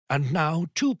And now,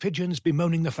 two pigeons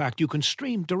bemoaning the fact you can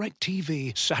stream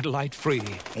DirecTV satellite-free.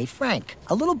 Hey, Frank,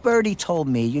 a little birdie told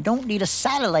me you don't need a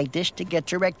satellite dish to get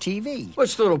DirecTV.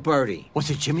 What's little birdie? Was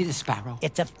it Jimmy the Sparrow?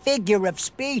 It's a figure of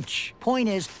speech. Point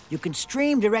is, you can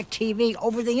stream DirecTV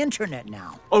over the internet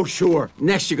now. Oh, sure.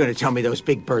 Next you're going to tell me those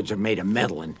big birds are made of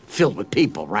metal and filled with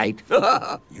people, right?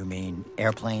 You mean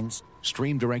airplanes?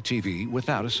 Stream DirecTV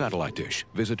without a satellite dish.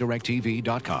 Visit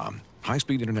DirecTV.com.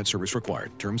 High-speed internet service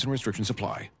required. Terms and restrictions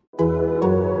apply.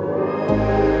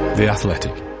 The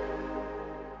Athletic.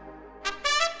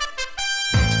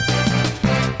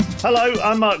 Hello,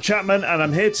 I'm Mark Chapman, and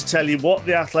I'm here to tell you what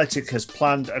The Athletic has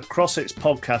planned across its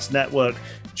podcast network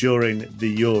during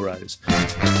the Euros.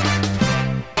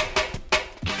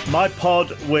 My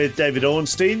pod with David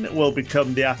Ornstein will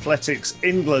become The Athletic's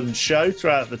England show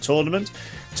throughout the tournament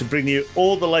to bring you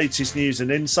all the latest news and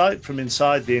insight from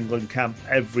inside the England camp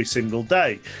every single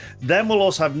day. Then we'll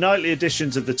also have nightly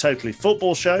editions of the Totally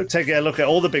Football Show, taking a look at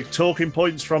all the big talking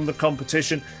points from the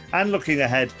competition and looking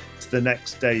ahead to the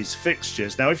next day's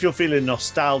fixtures. Now, if you're feeling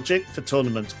nostalgic for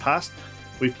tournaments past,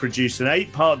 we've produced an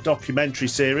 8-part documentary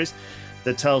series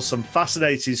that tells some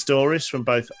fascinating stories from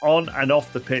both on and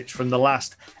off the pitch from the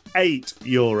last 8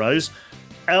 Euros.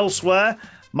 Elsewhere,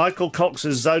 Michael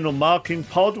Cox's Zonal Marking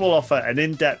Pod will offer an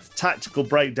in-depth tactical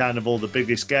breakdown of all the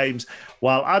biggest games,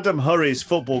 while Adam Hurrey's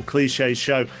Football Cliché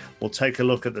Show will take a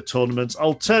look at the tournament's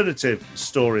alternative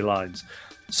storylines.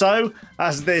 So,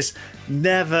 as this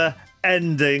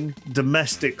never-ending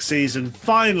domestic season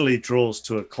finally draws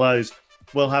to a close,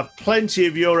 we'll have plenty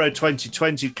of Euro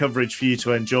 2020 coverage for you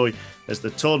to enjoy as the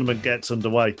tournament gets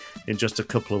underway in just a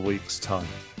couple of weeks' time.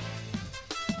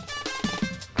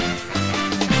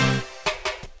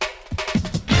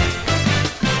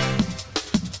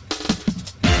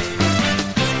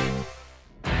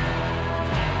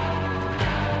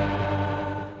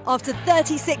 After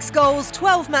 36 goals,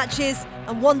 12 matches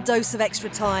and 1 dose of extra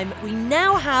time, we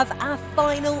now have our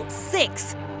final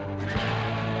 6.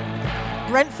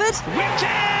 Brentford. Whipped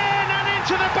in and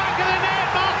into the back of the net.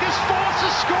 Marcus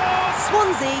Forster scores.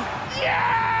 Swansea.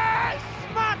 Yes!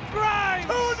 Matt Grimes.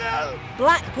 2-0.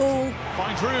 Blackpool.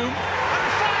 Finds room and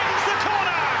finds the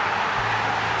corner.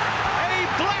 A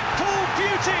Blackpool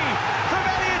beauty from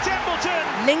Elliot Embleton.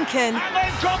 Lincoln. And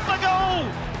they've got the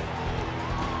goal.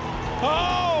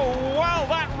 Oh, well,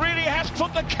 that really has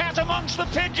put the cat amongst the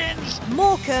pigeons.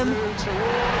 Morecambe.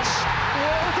 Towards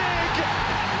Waldig.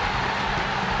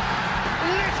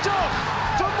 Lift off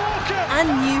for Morecambe. And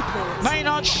Newport.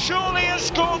 Maynard surely has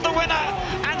scored the winner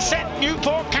and sent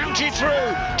Newport County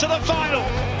through to the final.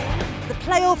 The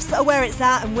playoffs are where it's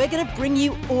at, and we're going to bring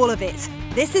you all of it.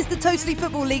 This is the Totally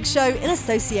Football League show in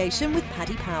association with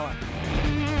Paddy Power.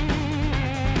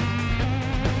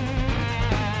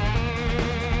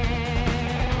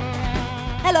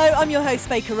 Hello, I'm your host,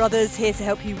 Faye Carruthers, here to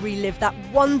help you relive that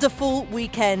wonderful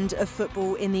weekend of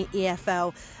football in the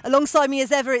EFL. Alongside me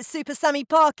as ever, it's Super Sammy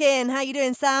Parkin. How you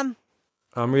doing, Sam?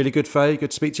 I'm really good, Faye. Good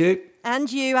to speak to you. And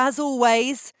you, as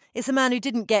always. It's a man who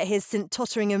didn't get his St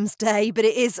Totteringham's Day, but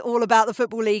it is all about the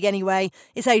Football League anyway.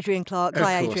 It's Adrian Clark.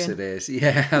 Hi, Adrian. Of course it is.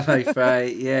 Yeah, hello,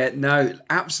 Faye. Yeah, no,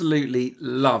 absolutely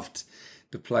loved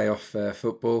the playoff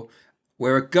football,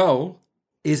 where a goal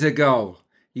is a goal.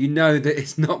 You know that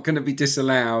it's not going to be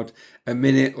disallowed a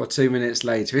minute or 2 minutes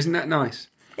later. Isn't that nice?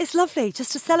 It's lovely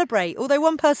just to celebrate. Although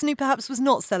one person who perhaps was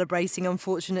not celebrating,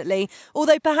 unfortunately,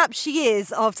 although perhaps she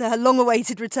is after her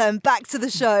long-awaited return back to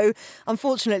the show.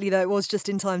 Unfortunately, though, it was just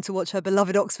in time to watch her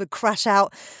beloved Oxford crash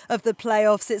out of the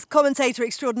playoffs. It's commentator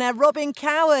extraordinaire Robin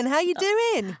Cowan. How you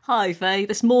doing? Hi, Faye.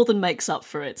 This more than makes up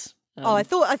for it. I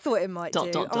thought it might do.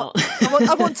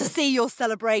 I want to see your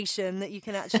celebration that you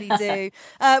can actually do.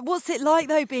 What's it like,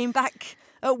 though, being back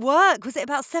at work? Was it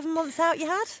about 7 months out you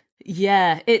had?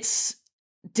 Yeah, it's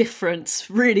different,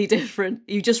 really different.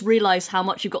 You just realise how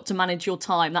much you've got to manage your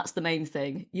time. That's the main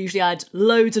thing. Usually I had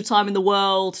loads of time in the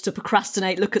world to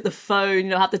procrastinate, look at the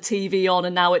phone, have the TV on,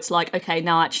 and now it's like, okay,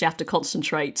 now I actually have to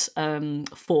concentrate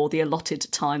for the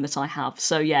allotted time that I have.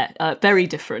 So yeah, very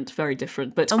different,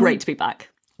 but great to be back.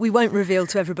 We won't reveal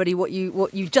to everybody what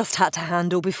you just had to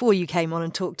handle before you came on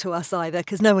and talked to us either,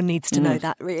 because no one needs to know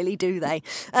that, really, do they?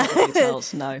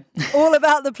 Details, no. All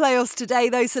about the playoffs today,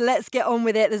 though, so let's get on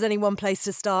with it. There's only one place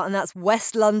to start, and that's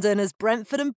West London, as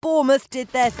Brentford and Bournemouth did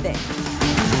their thing.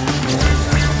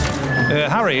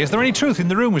 Harry, is there any truth in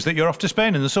the rumours that you're off to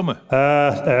Spain in the summer?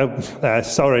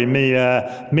 Sorry, me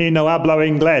no hablo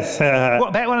inglés. What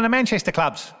about one of the Manchester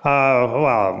clubs?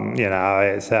 Well,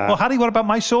 it's... Well, Harry, what about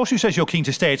my source who says you're keen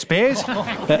to stay at Spurs?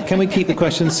 Can we keep the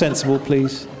questions sensible,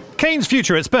 please? Kane's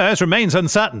future at Spurs remains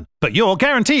uncertain, but you're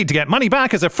guaranteed to get money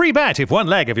back as a free bet if one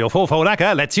leg of your 4-4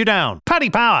 lacquer lets you down. Paddy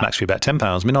Power! Max free bet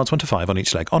 £10, min odds 1 to 5 on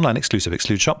each leg. Online exclusive,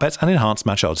 excludes shop bets and enhanced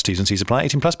match odds. T's and C's apply.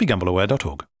 18 plus.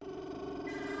 BeGambleAware.org.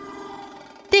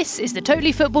 This is the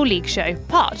Totally Football League Show,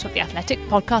 part of the Athletic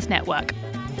Podcast Network.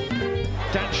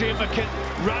 Danjuma can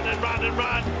run and run and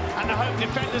run, and the home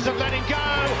defenders have let him go,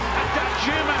 and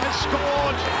Danjuma has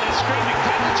scored. They're screaming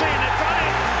penalty, and they've done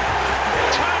it.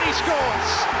 Tony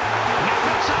scores.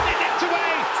 Nepa's handed it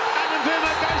away, and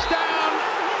Mbuma goes down.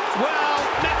 Well,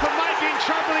 Nepa might be in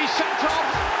trouble. He's sent off.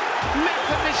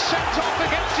 Nepa is sent off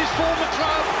against his former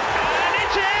club, and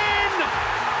it's in.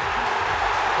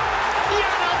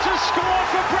 Janelt has scored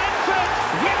for Brentford.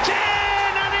 It's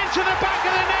in and into the back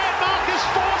of the net. Marcus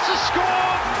Forss has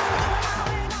scored.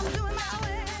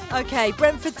 Okay,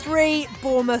 Brentford 3,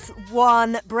 Bournemouth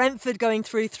 1. Brentford going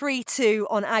through 3-2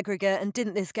 on aggregate, and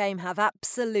didn't this game have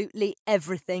absolutely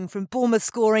everything from Bournemouth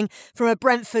scoring from a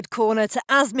Brentford corner to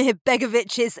Asmir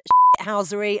Begovic's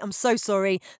housery. I'm so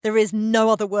sorry, there is no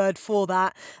other word for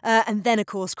that. And then, of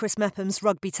course, Chris Mepham's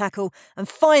rugby tackle, and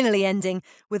finally ending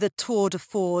with a tour de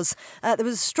force. There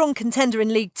was a strong contender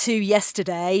in League 2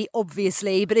 yesterday,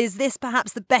 obviously, but is this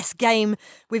perhaps the best game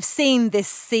we've seen this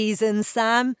season,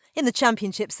 Sam? In the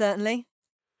Championship, certainly.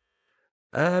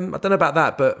 I don't know about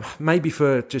that, but maybe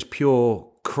for just pure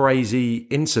crazy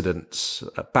incidents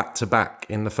back to back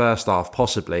in the first half,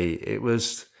 possibly. It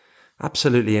was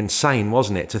absolutely insane,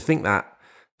 wasn't it? To think that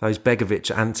those Begovic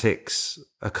antics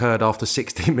occurred after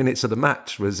 16 minutes of the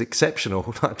match was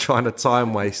exceptional. Like trying to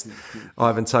time waste.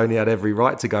 Ivan Toney had every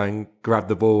right to go and grab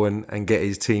the ball and get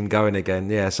his team going again.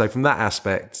 Yeah, so from that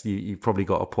aspect, you've probably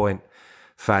got a point,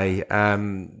 Faye.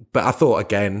 But I thought,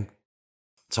 again,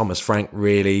 Thomas Frank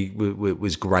really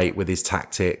was great with his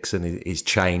tactics and his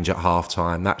change at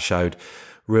half-time. That showed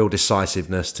real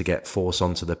decisiveness to get Force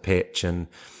onto the pitch, and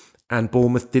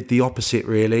Bournemouth did the opposite,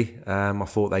 really. I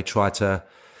thought they tried to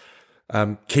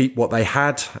keep what they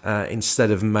had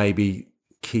instead of maybe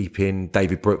keeping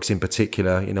David Brooks in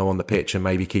particular, on the pitch, and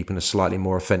maybe keeping a slightly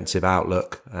more offensive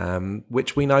outlook,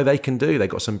 which we know they can do. They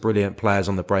got some brilliant players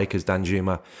on the break, as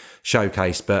Danjuma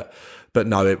showcased, but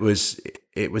no, it was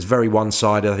very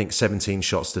one-sided. I think 17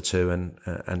 shots to 2,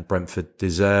 and Brentford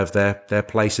deserved their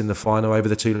place in the final over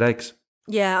the two legs.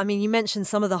 Yeah, I mean, you mentioned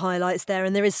some of the highlights there,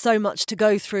 and there is so much to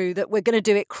go through that we're going to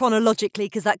do it chronologically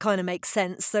because that kind of makes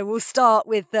sense. So we'll start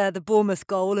with the Bournemouth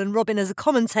goal. And Robin, as a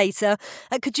commentator,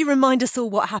 could you remind us all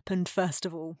what happened first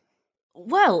of all?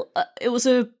 Well, it was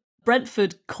a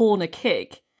Brentford corner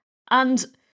kick, and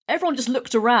everyone just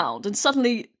looked around, and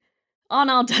suddenly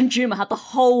Arnaud Danjuma had the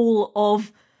whole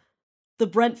of the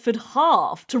Brentford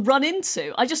half to run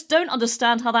into. I just don't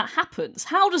understand how that happens.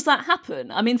 How does that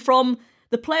happen? I mean, from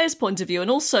the player's point of view, and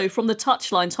also from the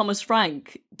touchline, Thomas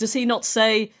Frank, does he not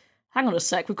say, hang on a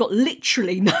sec, we've got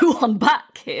literally no one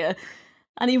back here?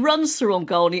 And he runs through on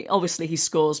goal, and he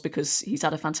scores because he's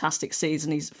had a fantastic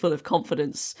season, he's full of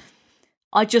confidence.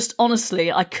 I just,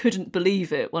 honestly, I couldn't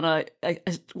believe it when I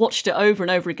watched it over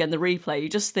and over again, the replay. You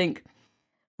just think,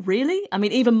 really? I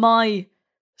mean, even my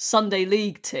Sunday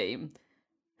League team,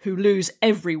 who lose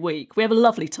every week. We have a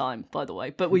lovely time, by the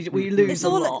way, but we lose a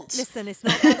lot. Listen, it's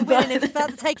not about the winning, it's about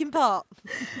the taking part.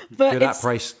 But good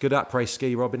at praise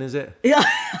ski, Robin, is it? Yeah,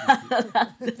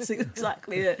 that's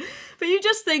exactly it. But you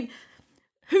just think,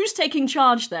 who's taking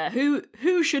charge there?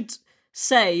 Who should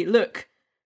say, look,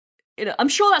 I'm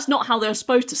sure that's not how they're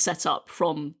supposed to set up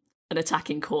from an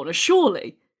attacking corner,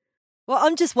 surely. Well,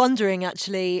 I'm just wondering,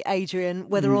 actually, Adrian,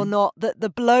 whether or not the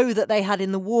blow that they had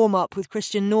in the warm-up with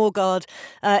Christian Norgard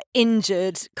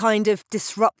injured kind of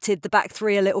disrupted the back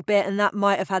three a little bit, and that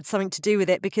might have had something to do with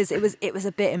it, because it was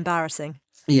a bit embarrassing.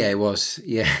 Yeah, it was.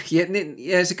 Yeah,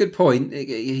 it's a good point.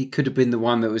 He could have been the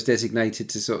one that was designated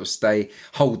to sort of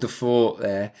hold the fort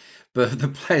there, but the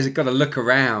players have got to look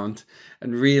around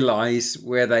and realise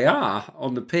where they are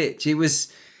on the pitch. It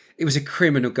was a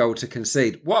criminal goal to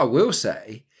concede. What I will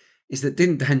say is that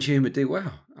didn't Danjuma do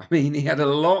well? I mean, he had a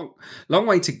long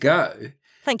way to go.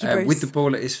 Thank you, Bruce. With the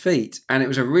ball at his feet, and it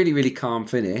was a really, really calm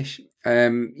finish. I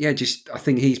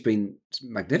think he's been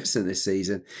magnificent this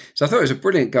season. So I thought it was a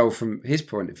brilliant goal from his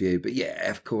point of view. But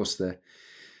of course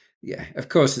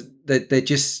they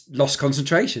just lost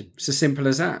concentration. It's as simple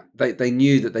as that. They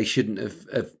knew that they shouldn't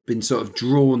have been sort of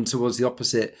drawn towards the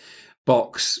opposite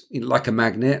box like a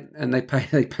magnet, and they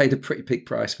paid a pretty big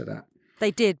price for that. They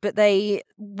did, but they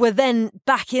were then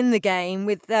back in the game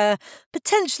with a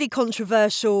potentially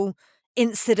controversial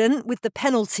incident with the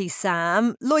penalty,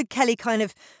 Sam. Lloyd Kelly kind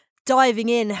of diving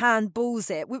in,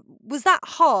 handballs it. Was that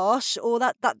harsh, or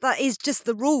that is just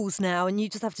the rules now and you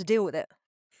just have to deal with it?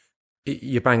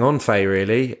 You bang on, Faye,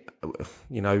 really.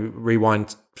 You know,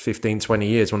 rewind 15, 20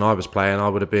 years when I was playing, I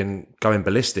would have been going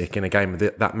ballistic in a game of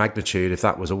that magnitude if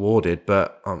that was awarded.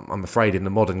 But I'm afraid in the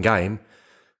modern game,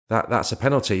 that's a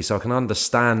penalty. So I can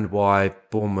understand why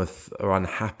Bournemouth are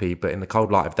unhappy. But in the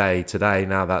cold light of day today,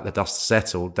 now that the dust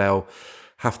settled, they'll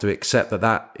have to accept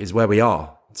that is where we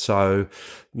are. So,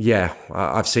 yeah,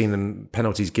 I've seen them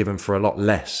penalties given for a lot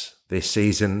less this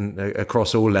season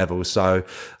across all levels. So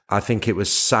I think it was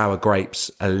sour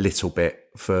grapes a little bit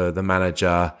for the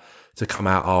manager to come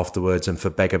out afterwards and for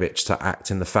Begovic to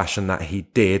act in the fashion that he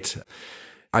did.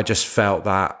 I just felt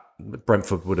that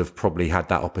Brentford would have probably had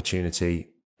that opportunity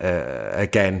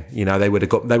again. You know, they would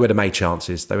have made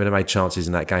chances. They would have made chances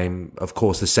in that game. Of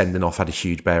course, the sending off had a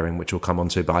huge bearing, which we'll come on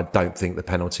to, but I don't think the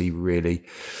penalty really,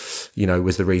 you know,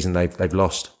 was the reason they've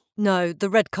lost. No, the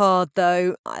red card,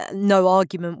 though, no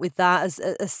argument with that.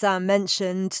 As Sam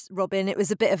mentioned, Robin, it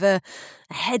was a bit of a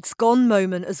heads gone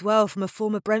moment as well from a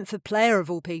former Brentford player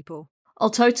of all people. Oh,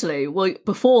 totally. Well,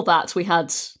 before that, we had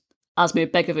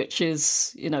Asmir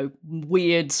Begovic's, you know,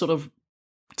 weird sort of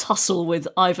tussle with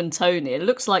Ivan Toney. It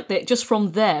looks like they just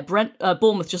from there,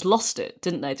 Bournemouth just lost it,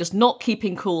 didn't they? Just not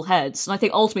keeping cool heads. And I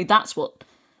think ultimately that's what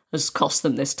has cost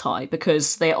them this tie,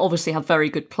 because they obviously have very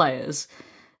good players,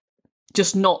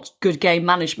 just not good game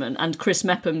management. And Chris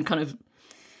Mepham kind of,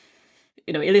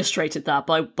 you know, illustrated that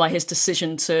by his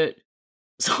decision to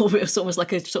it's almost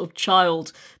like a sort of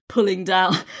child pulling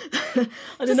down.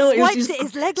 I don't know. Swiped at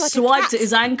his leg like swiped at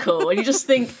his ankle, and you just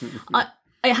think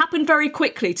it happened very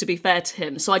quickly. To be fair to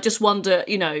him, so I just wonder,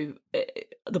 you know,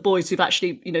 the boys who've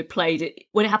actually, you know, played it,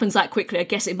 when it happens that quickly, I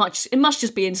guess it must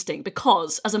just be instinct.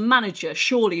 Because as a manager,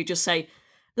 surely you just say,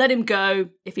 let him go.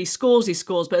 If he scores, he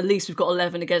scores. But at least we've got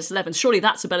 11 against 11. Surely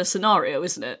that's a better scenario,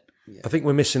 isn't it? I think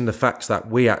we're missing the facts that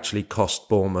we actually cost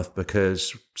Bournemouth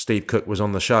because Steve Cook was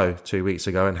on the show 2 weeks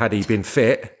ago, and had he been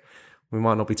fit, we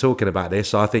might not be talking about this.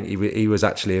 So I think he was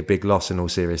actually a big loss in all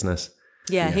seriousness.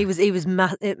 Yeah, he was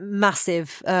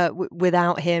massive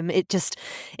without him. It just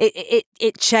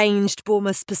it changed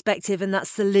Bournemouth's perspective, and that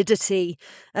solidity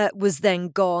was then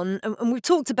gone. And we've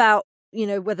talked about, you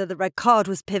know, whether the red card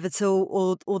was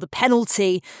pivotal or the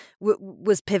penalty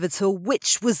was pivotal.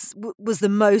 Which was the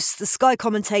most? The Sky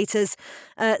commentators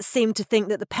seemed to think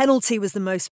that the penalty was the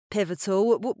most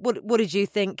pivotal. What did you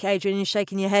think, Adrian? You're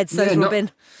shaking your head. So,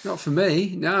 Robin. Not for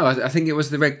me. No, I think it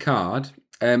was the red card,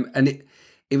 and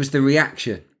it was the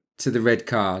reaction to the red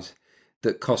card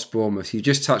that cost Bournemouth. You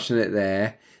just touched on it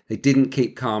there. They didn't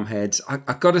keep calm heads.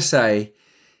 I've got to say,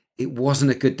 it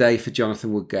wasn't a good day for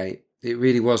Jonathan Woodgate. It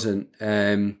really wasn't.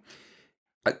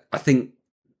 I think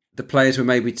the players were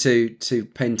maybe too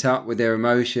pent up with their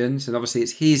emotions, and obviously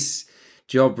it's his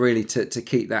job really to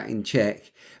keep that in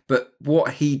check. But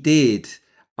what he did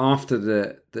after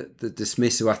the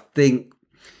dismissal, I think,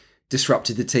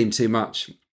 disrupted the team too much.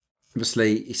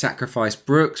 Obviously, he sacrificed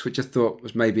Brooks, which I thought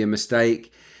was maybe a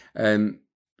mistake, to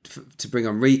bring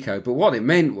on Rico. But what it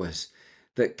meant was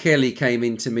that Kelly came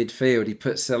into midfield. He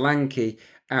put Solanke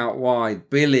out wide.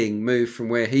 Billing moved from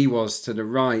where he was to the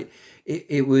right.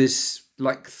 It was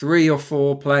like 3 or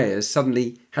 4 players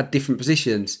suddenly had different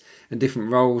positions and different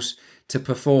roles to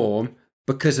perform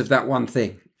because of that one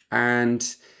thing.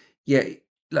 And yeah,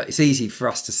 look, it's easy for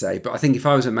us to say, but I think if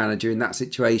I was a manager in that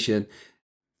situation,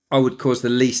 I would cause the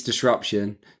least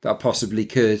disruption that I possibly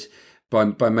could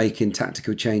by making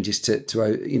tactical changes to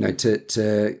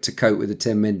cope with the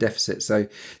 10-men deficit. So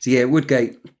yeah,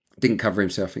 Woodgate didn't cover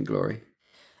himself in glory.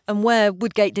 And where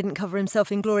Woodgate didn't cover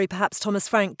himself in glory, perhaps Thomas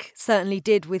Frank certainly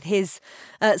did with his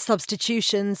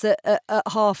substitutions at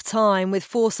half-time, with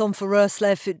Force on for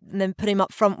Roerslev and then put him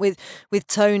up front with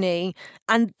Toney.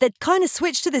 And they'd kind of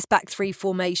switched to this back three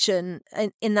formation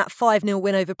in that 5-0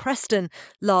 win over Preston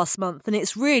last month. And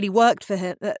it's really worked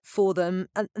for them.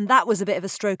 And that was a bit of a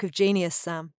stroke of genius,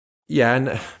 Sam. Yeah,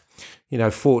 and, you know,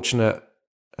 fortunate...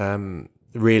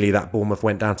 really that Bournemouth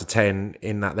went down to 10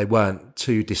 in that they weren't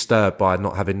too disturbed by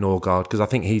not having Norgard, because I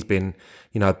think he's been,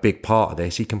 you know, a big part of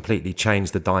this. He completely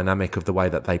changed the dynamic of the way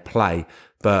that they play.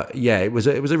 But yeah, it was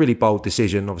a really bold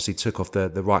decision. Obviously took off the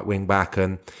right wing back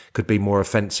and could be more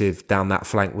offensive down that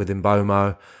flank with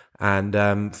Mbomo,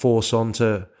 and Force on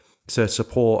to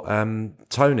support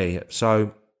Toney.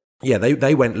 So yeah,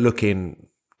 they went looking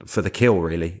for the kill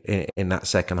really in that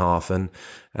second half, and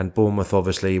Bournemouth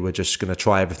obviously were just going to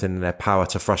try everything in their power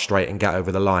to frustrate and get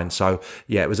over the line. So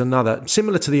yeah, it was another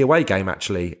similar to the away game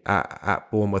actually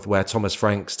at Bournemouth, where Thomas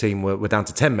Frank's team were down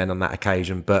to 10 men on that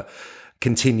occasion, but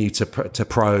continue to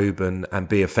probe and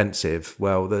be offensive.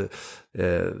 Well,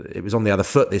 it was on the other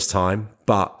foot this time,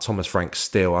 but Thomas Frank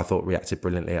still, I thought, reacted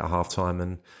brilliantly at half time,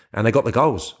 and they got the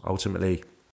goals ultimately.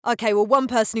 Okay, well, one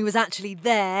person who was actually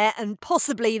there and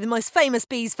possibly the most famous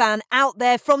Bees fan out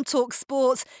there from Talk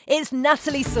Sport, it's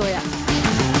Natalie Sawyer.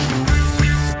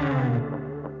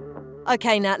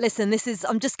 Okay, Nat, listen,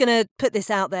 I'm just going to put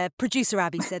this out there. Producer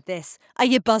Abby said this. Are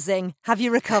you buzzing? Have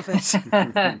you recovered?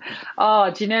 Oh,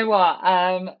 do you know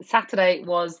what? Saturday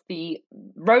was the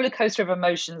roller coaster of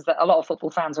emotions that a lot of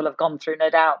football fans will have gone through, no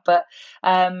doubt. But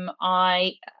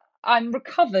I'm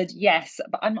recovered, yes,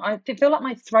 but I feel like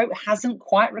my throat hasn't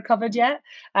quite recovered yet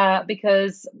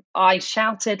because I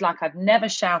shouted like I've never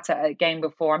shouted at a game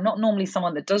before. I'm not normally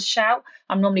someone that does shout.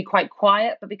 I'm normally quite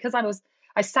quiet, but because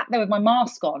I sat there with my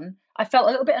mask on, I felt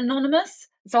a little bit anonymous.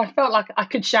 So I felt like I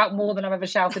could shout more than I've ever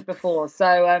shouted before.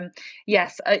 So,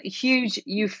 yes, a huge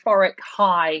euphoric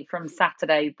high from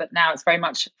Saturday, but now it's very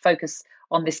much focused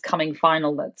on this coming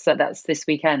final that's this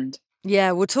weekend.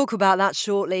 Yeah, we'll talk about that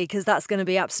shortly because that's going to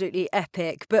be absolutely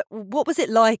epic. But what was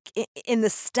it like in the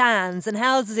stands and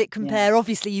how does it compare? Yeah.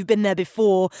 Obviously, you've been there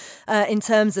before in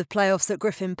terms of playoffs at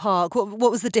Griffin Park.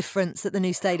 What was the difference at the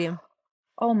new stadium?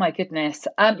 Oh, my goodness.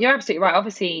 You're absolutely right.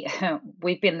 Obviously,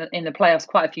 we've been in the playoffs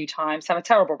quite a few times, have a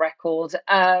terrible record.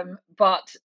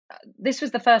 But this was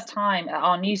the first time at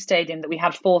our new stadium that we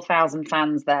had 4,000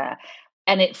 fans there.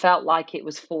 And it felt like it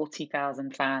was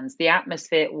 40,000 fans. The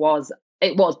atmosphere was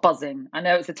buzzing. I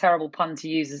know it's a terrible pun to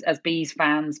use as Bees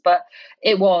fans, but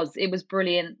it was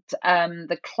brilliant.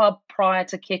 The club prior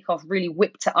to kickoff really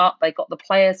whipped it up. They got the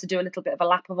players to do a little bit of a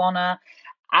lap of honour,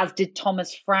 as did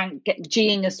Thomas Frank,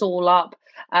 geeing us all up.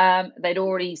 They'd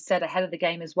already said ahead of the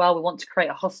game as well, we want to create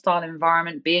a hostile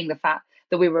environment, being the fact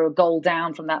that we were a goal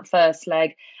down from that first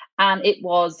leg. And it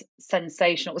was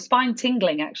sensational. It was spine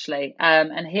tingling, actually.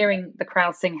 And hearing the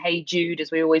crowd sing Hey Jude,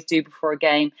 as we always do before a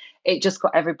game, it just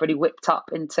got everybody whipped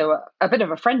up into a bit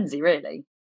of a frenzy, really.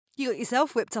 You got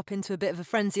yourself whipped up into a bit of a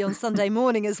frenzy on Sunday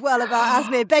morning as well about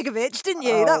Asmir Begovic, didn't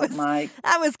you? Oh,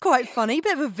 that was quite funny,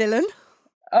 bit of a villain.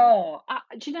 Oh,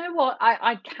 do you know what?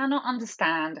 I cannot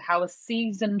understand how a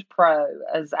seasoned pro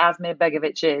as Asmir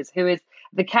Begovic is, who is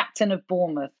the captain of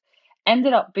Bournemouth,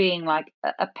 ended up being like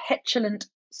a petulant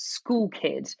school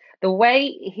kid. The way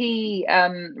he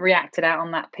reacted out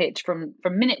on that pitch from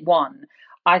minute one,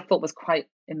 I thought was quite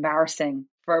embarrassing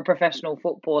for a professional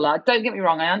footballer. Don't get me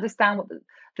wrong, I understand what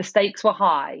the stakes were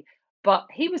high, but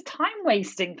he was time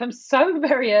wasting from so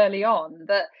very early on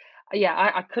that. Yeah,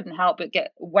 I couldn't help but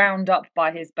get wound up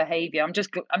by his behaviour. I'm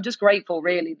just grateful,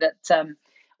 really, that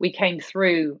we came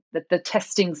through the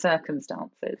testing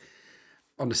circumstances.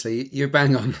 Honestly, you're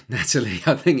bang on, Natalie.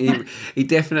 I think he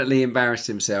definitely embarrassed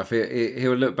himself.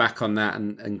 He'll look back on that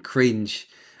and cringe,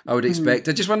 I would expect.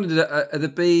 I just wondered, are the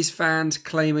Bees fans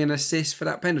claiming an assist for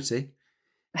that penalty?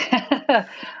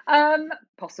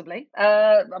 Possibly.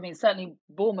 I mean, certainly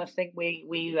Bournemouth think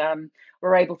we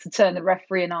were able to turn the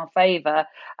referee in our favour.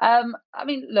 I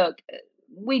mean, look,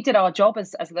 we did our job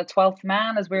as the 12th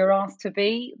man, as we were asked to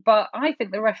be. But I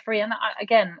think the referee, and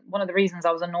again, one of the reasons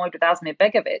I was annoyed with Asmir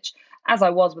Begovic, as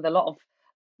I was with a lot of,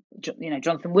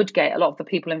 Jonathan Woodgate, a lot of the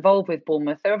people involved with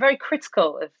Bournemouth, they were very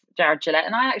critical of Jared Gillett,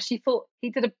 and I actually thought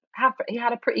he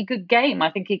had a pretty good game. I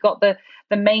think he got the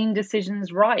main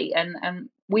decisions right, and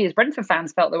we as Brentford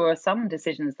fans felt there were some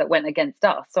decisions that went against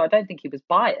us, so I don't think he was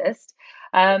biased.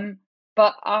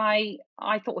 But I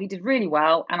thought he did really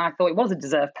well, and I thought it was a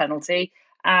deserved penalty.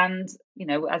 And,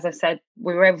 as I said,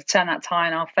 we were able to turn that tie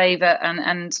in our favour.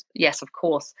 And yes, of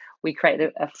course, we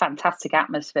created a fantastic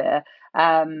atmosphere.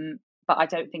 But I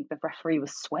don't think the referee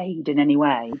was swayed in any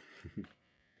way.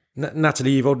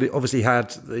 Natalie, you've obviously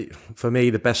had, for me,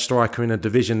 the best striker in a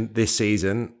division this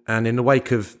season. And in the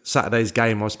wake of Saturday's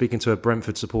game, I was speaking to a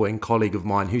Brentford supporting colleague of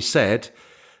mine who said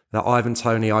that Ivan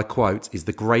Toney, I quote, is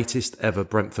the greatest ever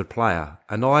Brentford player.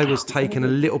 And I was taken a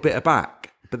little bit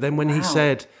aback. But then when he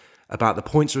said about the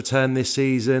points return this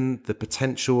season, the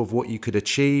potential of what you could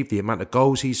achieve, the amount of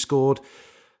goals he scored,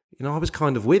 I was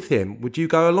kind of with him. Would you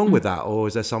go along with that? Or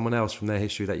is there someone else from their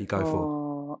history that you go for?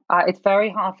 It's very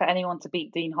hard for anyone to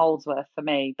beat Dean Holdsworth for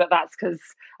me, but that's because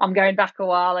I'm going back a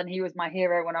while and he was my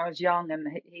hero when I was young, and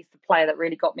he's the player that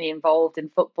really got me involved in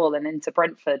football and into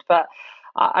Brentford. But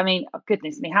I mean,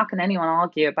 goodness me, how can anyone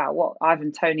argue about what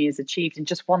Ivan Toney has achieved in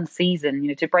just one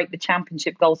season? To break the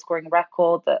championship goal scoring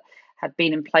record that had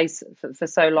been in place for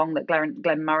so long that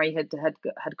Glenn Murray had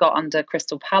got under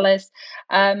Crystal Palace.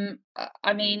 I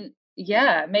mean,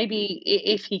 yeah, maybe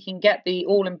if he can get the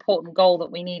all-important goal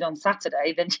that we need on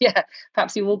Saturday, then yeah,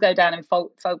 perhaps he will go down in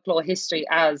folklore history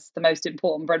as the most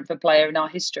important Brentford player in our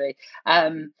history.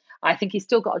 I think he's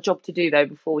still got a job to do, though,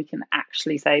 before we can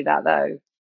actually say that, though.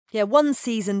 Yeah, one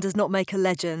season does not make a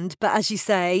legend, but as you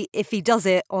say, if he does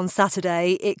it on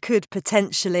Saturday, it could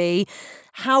potentially.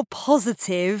 How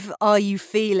positive are you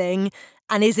feeling,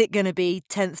 and is it going to be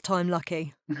 10th time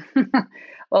lucky?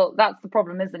 Well, that's the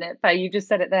problem, isn't it, Faye? You just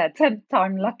said it there, 10th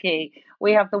time lucky.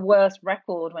 We have the worst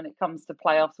record when it comes to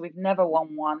playoffs. We've never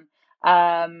won one.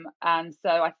 And so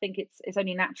I think it's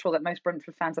only natural that most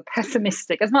Brentford fans are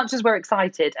pessimistic, as much as we're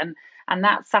excited. And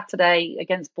that Saturday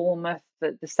against Bournemouth,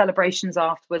 the celebrations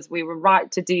afterwards, we were right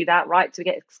to do that, right to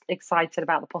get excited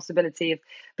about the possibility of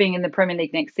being in the Premier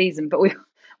League next season. But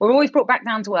we're always brought back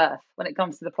down to earth when it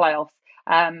comes to the playoffs,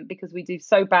 because we do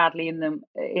so badly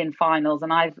in finals.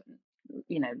 And I've,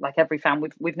 like every fan,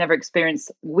 we've never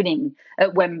experienced winning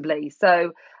at Wembley.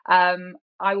 So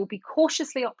I will be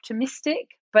cautiously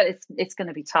optimistic, but it's going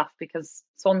to be tough because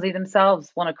Swansea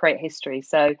themselves want to create history.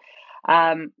 So,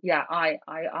 I'll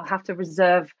have to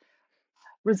reserve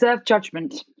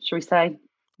judgment, shall we say.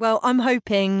 Well, I'm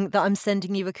hoping that I'm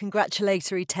sending you a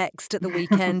congratulatory text at the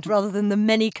weekend rather than the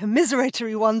many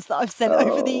commiseratory ones that I've sent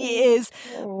over the years.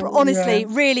 Honestly,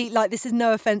 really, this is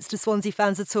no offence to Swansea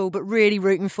fans at all, but really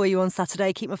rooting for you on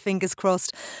Saturday. Keep my fingers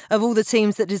crossed. Of all the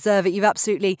teams that deserve it, you've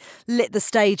absolutely lit the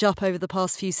stage up over the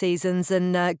past few seasons,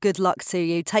 and good luck to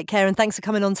you. Take care, and thanks for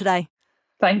coming on today.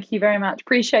 Thank you very much.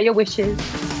 Appreciate your wishes.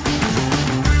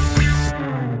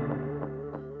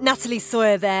 Natalie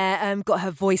Sawyer there, got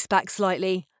her voice back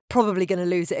slightly. Probably going to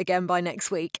lose it again by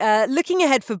next week. Looking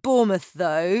ahead for Bournemouth,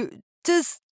 though,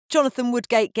 does Jonathan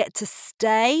Woodgate get to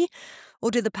stay?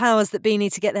 Or do the powers that be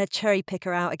need to get their cherry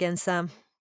picker out again, Sam?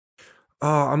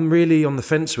 I'm really on the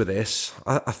fence with this.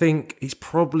 I think he's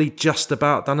probably just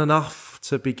about done enough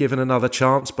to be given another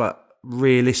chance, but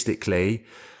realistically,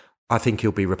 I think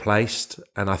he'll be replaced.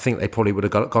 And I think they probably would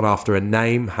have gone after a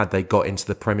name had they got into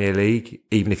the Premier League,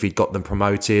 even if he'd got them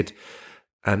promoted.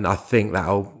 And I think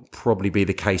that'll probably be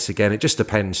the case again. It just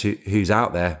depends who's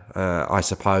out there, I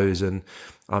suppose. And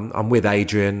I'm with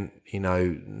Adrian,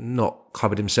 not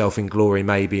covered himself in glory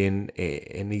maybe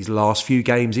in these last few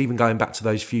games, even going back to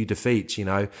those few defeats.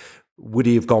 Would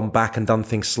he have gone back and done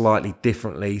things slightly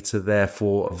differently to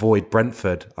therefore avoid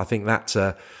Brentford? I think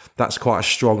that's quite a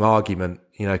strong argument,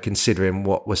 considering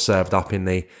what was served up in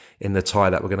the tie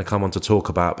that we're going to come on to talk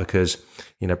about, because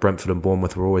Brentford and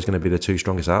Bournemouth were always going to be the two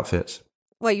strongest outfits.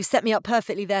 Well, you set me up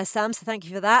perfectly there, Sam, so thank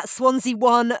you for that. Swansea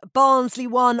won, Barnsley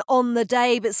won on the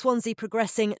day, but Swansea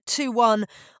progressing 2-1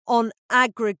 on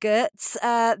aggregate.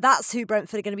 That's who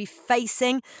Brentford are going to be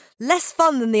facing. Less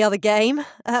fun than the other game.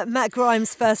 Matt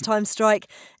Grimes' first-time strike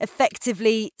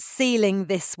effectively sealing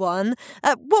this one.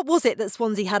 What was it that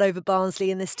Swansea had over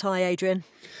Barnsley in this tie, Adrian?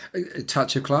 A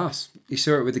touch of class. You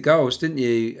saw it with the goals, didn't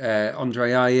you? Andre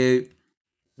Ayew,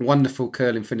 wonderful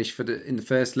curling finish in the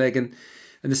first leg, and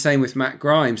the same with Matt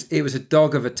Grimes. It was a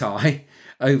dog of a tie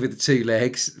over the two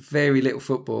legs. Very little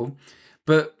football.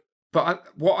 But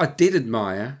what I did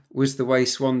admire was the way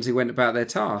Swansea went about their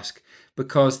task,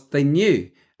 because they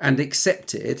knew and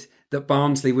accepted that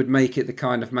Barnsley would make it the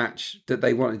kind of match that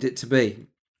they wanted it to be.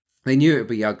 They knew it would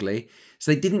be ugly.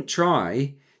 So they didn't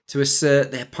try to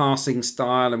assert their passing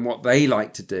style and what they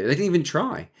like to do. They didn't even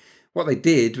try. What they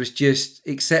did was just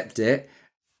accept it,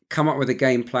 come up with a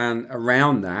game plan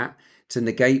around that, to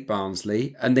negate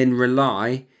Barnsley, and then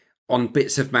rely on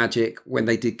bits of magic when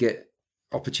they did get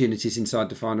opportunities inside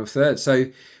the final third. So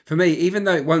for me, even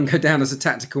though it won't go down as a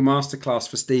tactical masterclass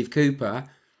for Steve Cooper,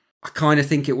 I kind of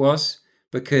think it was,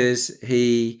 because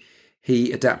he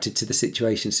adapted to the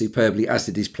situation superbly, as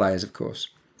did his players, of course.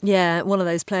 Yeah, one of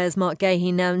those players, Mark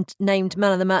Gahey, named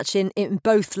man of the match in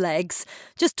both legs.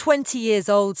 Just 20 years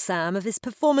old, Sam. Have his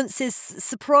performances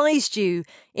surprised you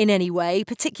in any way,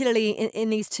 particularly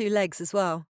in these two legs as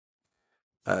well?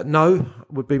 No,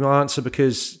 would be my answer,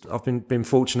 because I've been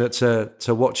fortunate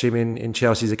to watch him in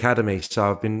Chelsea's academy.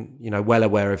 So I've been well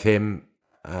aware of him,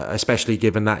 especially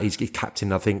given that he's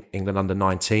captain, I think, England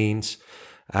under-19s.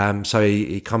 So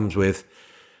he comes with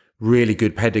really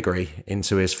good pedigree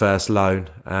into his first loan.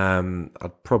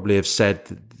 I'd probably have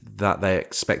said that they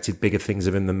expected bigger things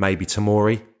of him than maybe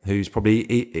Tomori, who's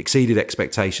probably exceeded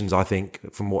expectations, I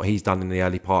think, from what he's done in the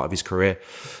early part of his career.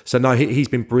 So no, he's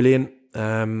been brilliant.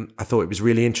 I thought it was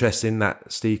really interesting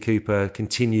that Steve Cooper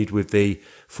continued with the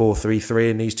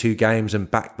 4-3-3 in these two games and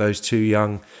backed those two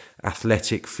young,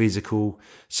 athletic, physical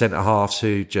centre-halves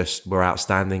who just were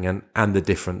outstanding, and the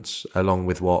difference, along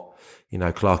with what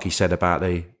Clarkey said about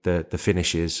the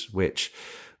finishes, which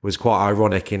was quite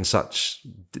ironic in such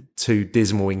two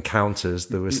dismal encounters.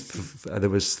 There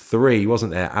was three,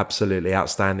 wasn't there? Absolutely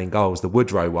outstanding goals. The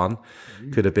Woodrow one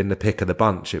could have been the pick of the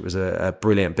bunch. It was a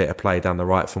brilliant bit of play down the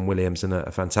right from Williams and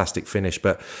a fantastic finish.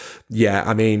 But yeah,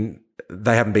 I mean,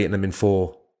 they haven't beaten them in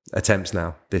 4 attempts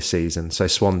now this season. So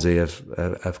Swansea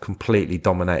have completely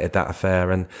dominated that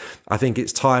affair. And I think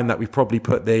it's time that we probably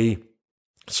put the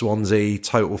Swansea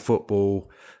total football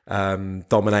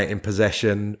dominating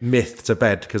possession myth to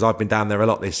bed, because I've been down there a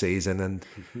lot this season and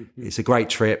it's a great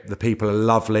trip. The people are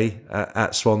lovely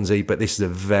at Swansea, but this is a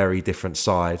very different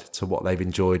side to what they've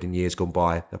enjoyed in years gone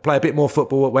by. They play a bit more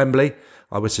football at Wembley,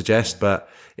 I would suggest, but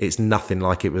it's nothing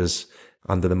like it was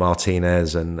under the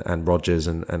Martinez and Rodgers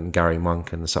and Gary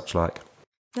Monk and such like.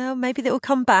 Well, maybe that will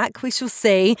come back. We shall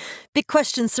see. Big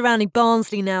questions surrounding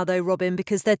Barnsley now, though, Robin,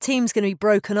 because their team's going to be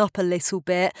broken up a little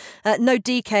bit. No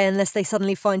DK unless they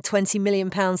suddenly find £20 million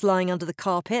lying under the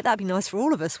carpet. That'd be nice for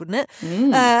all of us, wouldn't it?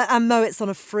 And Mowatt's on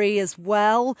a free as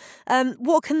well.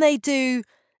 What can they do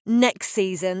next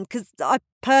season? Because I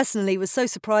personally was so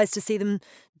surprised to see them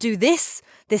do this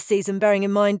season, bearing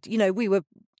in mind, we were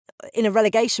in a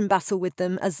relegation battle with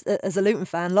them as a Luton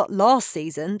fan last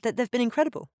season. That they've been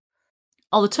incredible.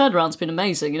 Oh, the turnaround's been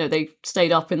amazing. They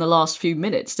stayed up in the last few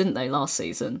minutes, didn't they, last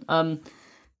season? I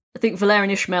think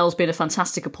Valérien Ismaël's been a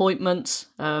fantastic appointment.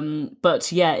 But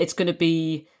yeah, it's going to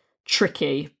be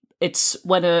tricky. It's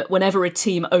whenever a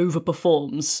team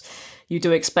overperforms, you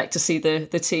do expect to see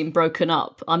the team broken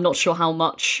up. I'm not sure how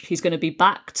much he's going to be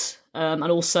backed. And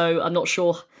also, I'm not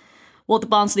sure what the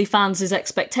Barnsley fans'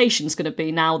 expectations going to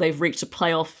be now they've reached a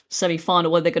playoff semi-final,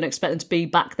 whether they're going to expect them to be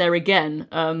back there again.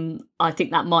 I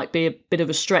think that might be a bit of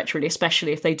a stretch, really,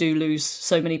 especially if they do lose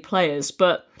so many players.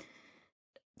 But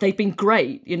they've been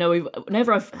great.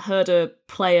 Whenever I've heard a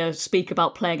player speak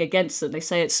about playing against them, they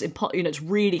say it's it's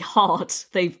really hard.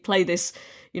 They've played this,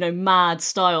 mad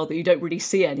style that you don't really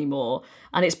see anymore,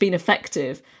 and it's been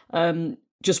effective.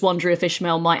 Just wonder if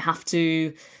Ismaël might have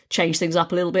to change things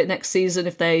up a little bit next season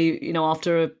if they,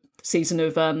 after a season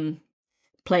of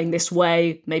playing this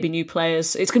way, maybe new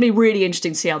players. It's going to be really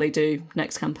interesting to see how they do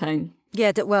next campaign.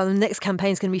 Yeah, well, the next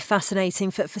campaign is going to be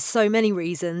fascinating for so many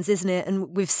reasons, isn't it?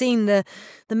 And we've seen the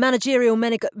managerial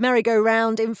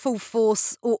merry-go-round in full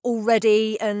force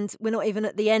already, and we're not even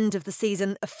at the end of the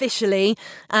season officially,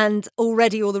 and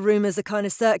already all the rumours are kind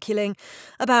of circulating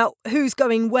about who's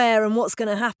going where and what's going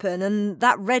to happen. And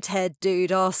that redhead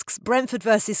dude asks, Brentford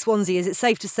versus Swansea, is it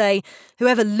safe to say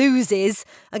whoever loses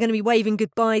are going to be waving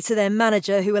goodbye to their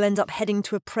manager, who will end up heading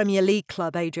to a Premier League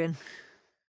club, Adrian?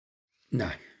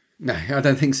 No, I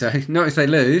don't think so. Not if they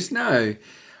lose, no.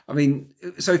 I mean,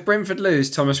 so if Brentford lose,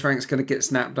 Thomas Frank's going to get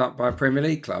snapped up by a Premier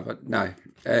League club? No.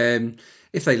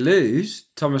 If they lose,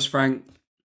 Thomas Frank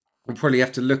will probably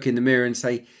have to look in the mirror and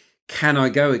say, can I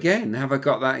go again? Have I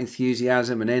got that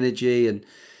enthusiasm and energy and,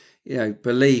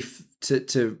 belief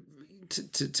to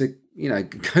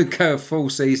go a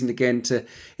full season again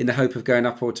in the hope of going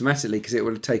up automatically, because it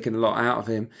would have taken a lot out of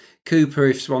him. Cooper,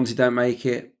 if Swansea don't make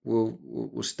it,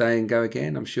 will stay and go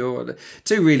again, I'm sure.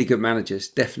 2 really good managers,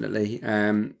 definitely.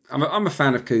 I'm a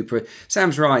fan of Cooper.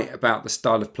 Sam's right about the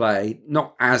style of play,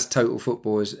 not as total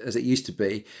football as it used to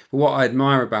be. But what I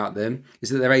admire about them is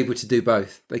that they're able to do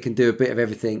both. They can do a bit of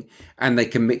everything, and they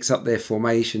can mix up their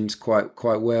formations quite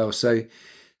well. So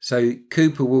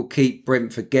Cooper will keep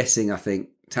Brentford guessing, I think,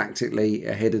 tactically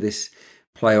ahead of this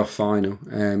playoff final.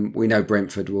 We know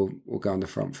Brentford will go on the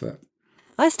front foot.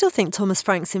 I still think Thomas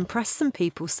Frank's impressed some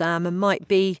people, Sam, and might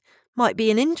be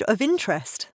of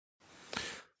interest.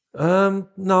 No,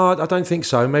 I don't think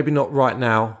so. Maybe not right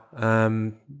now.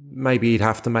 Maybe he'd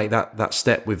have to make that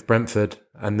step with Brentford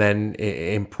and then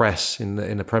impress in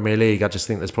the Premier League. I just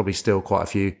think there's probably still quite a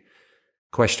few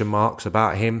question marks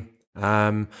about him.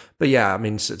 But yeah, I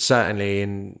mean, certainly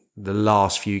in the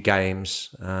last few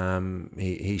games,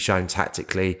 he's shown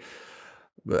tactically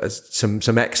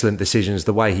some excellent decisions.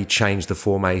 The way he changed the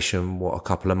formation, a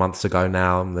couple of months ago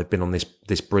now, and they've been on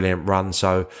this brilliant run.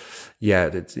 So yeah,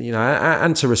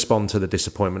 and to respond to the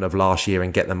disappointment of last year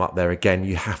and get them up there again,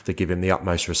 you have to give him the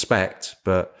utmost respect.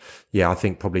 But yeah, I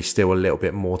think probably still a little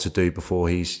bit more to do before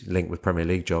he's linked with Premier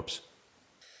League jobs.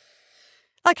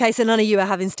 Okay, so none of you are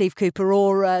having Steve Cooper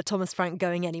or Thomas Frank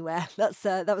going anywhere.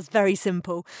 That was very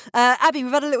simple. Abby,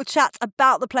 we've had a little chat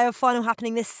about the playoff final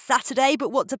happening this Saturday, but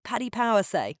what did Paddy Power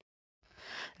say?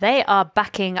 They are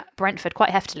backing Brentford quite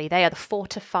heftily. They are the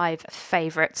 4-5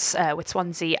 favourites, with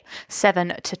Swansea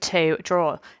 7-2,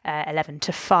 draw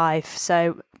 11-5.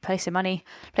 So place your money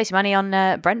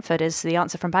on Brentford is the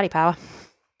answer from Paddy Power.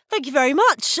 Thank you very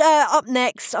much. Up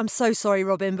next, I'm so sorry,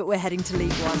 Robin, but we're heading to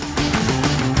League One.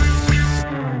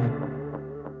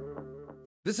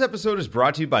 This episode is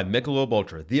brought to you by Michelob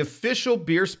Ultra, the official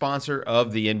beer sponsor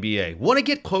of the NBA. Want to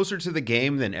get closer to the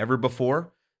game than ever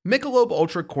before? Michelob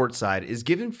Ultra Courtside is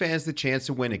giving fans the chance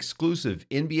to win exclusive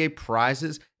NBA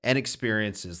prizes and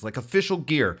experiences like official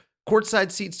gear,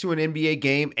 courtside seats to an NBA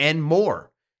game, and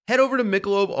more. Head over to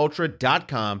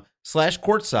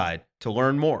MichelobUltra.com/courtside to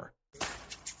learn more.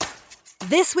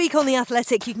 This week on The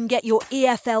Athletic, you can get your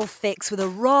EFL fix with a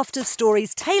raft of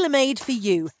stories tailor-made for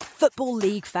you, Football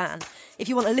League fan. If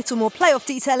you want a little more playoff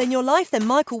detail in your life, then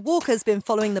Michael Walker's been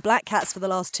following the Black Cats for the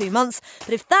last 2 months.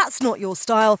 But if that's not your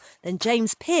style, then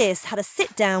James Pearce had a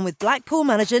sit-down with Blackpool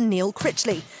manager Neil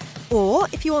Critchley. Or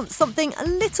if you want something a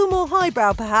little more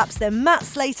highbrow perhaps, then Matt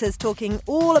Slater's talking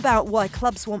all about why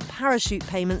clubs want parachute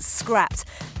payments scrapped.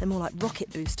 They're more like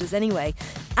rocket boosters anyway.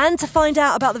 And to find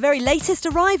out about the very latest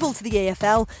arrival to the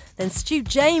EFL, then Stu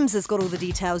James has got all the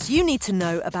details you need to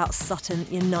know about Sutton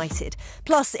United.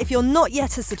 Plus, if you're not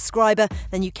yet a subscriber,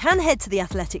 then you can head to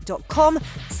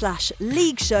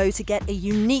theathletic.com/league show to get a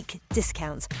unique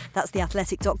discount. That's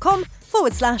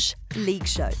theathletic.com/league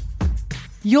show.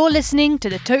 You're listening to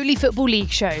the Totally Football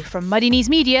League show from Muddy Knees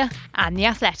Media and The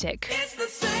Athletic. It's the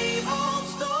same old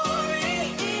story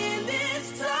in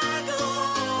this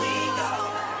tug-of-war. We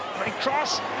go. Great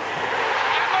cross.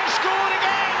 And they've scored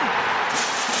again.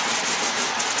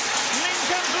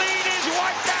 Lincoln's lead is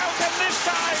wiped out, and this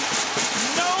time,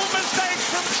 no mistake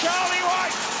from Charlie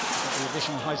White. The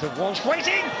additional height of Walsh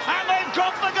waiting, and they've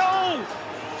got the goal.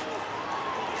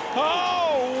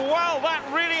 Oh, well, that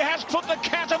really has put the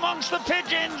cat amongst the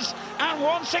pigeons. And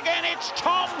once again, it's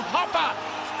Tom Hopper,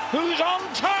 who's on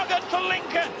target for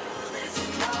Lincoln.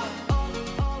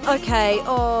 OK,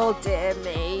 oh dear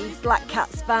me. Black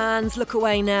Cats fans, look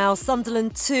away now.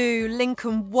 Sunderland 2,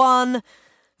 Lincoln 1.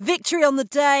 Victory on the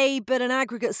day, but an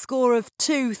aggregate score of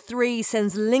 2-3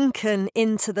 sends Lincoln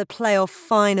into the playoff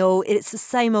final. It's the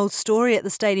same old story at the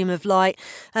Stadium of Light.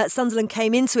 Sunderland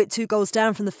came into it 2 goals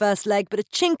down from the first leg, but a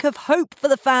chink of hope for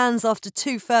the fans after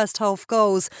 2 first-half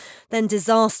goals. Then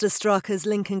disaster struck as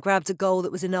Lincoln grabbed a goal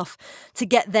that was enough to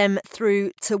get them through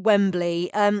to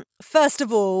Wembley. First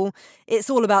of all,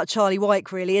 it's all about Charlie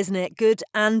White, really, isn't it? Good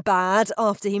and bad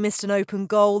after he missed an open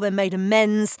goal, then made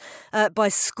amends by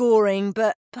scoring,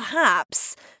 but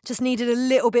perhaps just needed a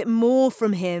little bit more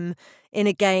from him in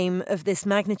a game of this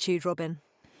magnitude, Robin.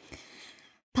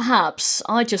 Perhaps.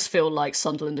 I just feel like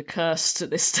Sunderland are cursed at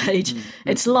this stage.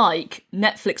 It's like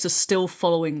Netflix are still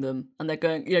following them and they're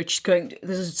going, just going,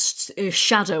 there's a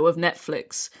shadow of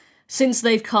Netflix. Since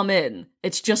they've come in,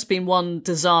 it's just been one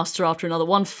disaster after another,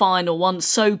 one final, one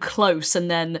so close,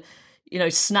 and then,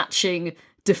 snatching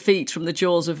defeat from the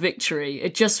jaws of victory.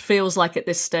 It just feels like at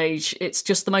this stage, it's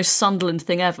just the most Sunderland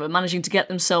thing ever, managing to get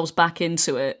themselves back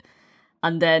into it,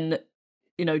 and then,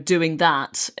 doing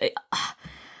that.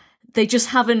 They just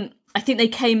haven't, I think they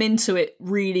came into it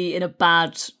really in a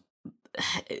bad,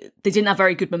 they didn't have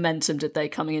very good momentum, did they,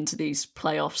 coming into these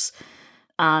playoffs?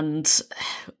 And,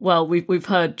 well, we've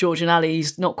heard George and Ali,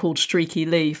 he's not called Streaky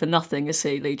Lee for nothing, is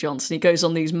he, Lee Johnson? He goes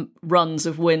on these runs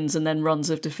of wins and then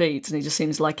runs of defeats, and he just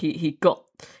seems like he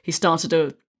started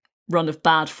a run of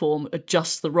bad form at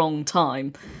just the wrong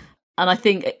time. And I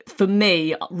think, for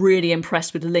me, really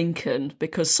impressed with Lincoln,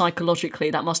 because psychologically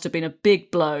that must have been a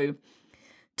big blow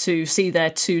to see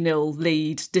their 2-0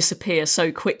 lead disappear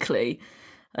so quickly.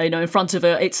 In front of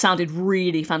it sounded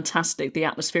really fantastic, the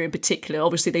atmosphere in particular.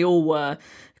 Obviously, they all were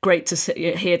great to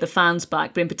hear the fans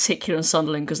back, but in particular in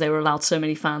Sunderland, because they were allowed so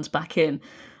many fans back in.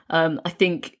 I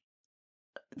think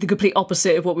the complete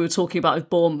opposite of what we were talking about with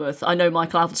Bournemouth. I know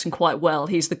Michael Atherton quite well.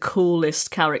 He's the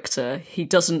coolest character.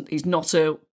 He's not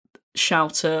a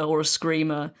shouter or a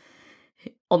screamer.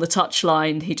 On the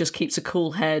touchline, he just keeps a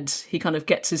cool head. He kind of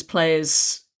gets his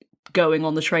players going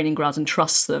on the training ground and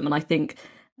trusts them. And I think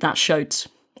that showed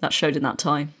in that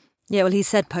time. Yeah, well, he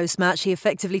said post-match he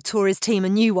effectively tore his team a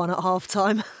new one at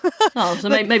half-time. Oh, so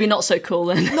maybe not so cool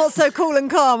then. Not so cool and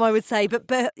calm, I would say. But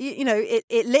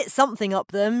it lit something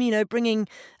up them, bringing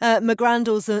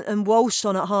McGrandles and Walsh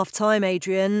on at half-time,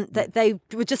 Adrian. They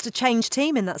were just a changed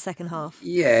team in that second half.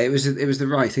 Yeah, it was the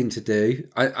right thing to do.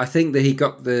 I think that he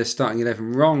got the starting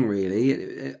 11 wrong,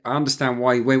 really. I understand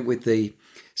why he went with the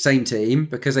same team,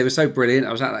 because they were so brilliant.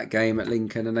 I was at that game at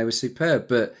Lincoln and they were superb,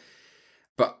 but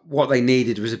what they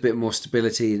needed was a bit more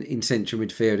stability in central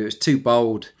midfield. It was too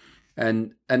bold,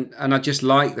 and I just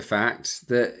like the fact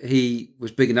that he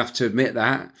was big enough to admit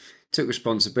that, took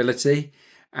responsibility,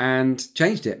 and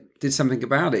changed it. Did something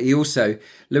about it. He also,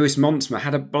 Lewis Montsma,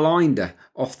 had a blinder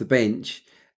off the bench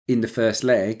in the first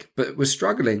leg, but was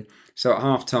struggling. So at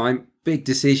half time, big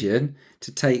decision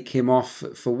to take him off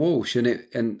for Walsh,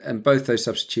 and both those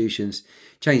substitutions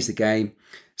changed the game.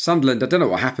 Sunderland, I don't know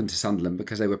what happened to Sunderland,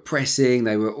 because they were pressing,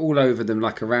 they were all over them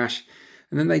like a rash,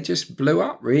 and then they just blew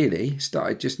up, really,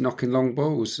 started just knocking long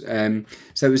balls.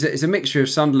 So it's a mixture of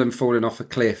Sunderland falling off a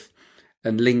cliff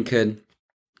and Lincoln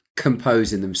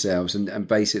composing themselves and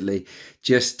basically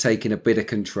just taking a bit of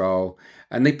control.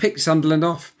 And they picked Sunderland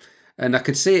off. And I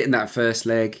could see it in that first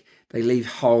leg. They leave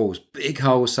holes, big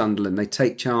holes, Sunderland. They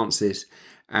take chances.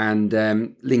 And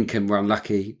Lincoln were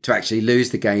unlucky to actually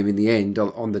lose the game in the end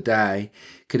on the day.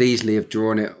 Could easily have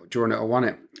drawn it or won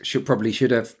it. Probably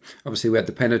should have. Obviously, we had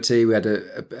the penalty. We had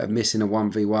a miss in a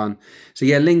 1v1. So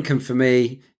yeah, Lincoln for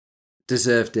me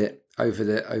deserved it over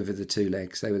the two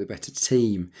legs. They were the better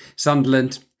team.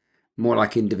 Sunderland, more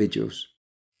like individuals.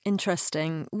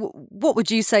 Interesting. What would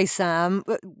you say, Sam?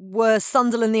 Were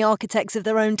Sunderland the architects of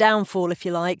their own downfall, if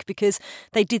you like, because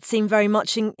they did seem very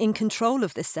much in control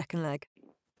of this second leg?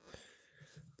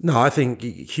 No, I think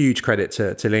huge credit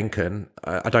to Lincoln.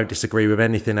 I don't disagree with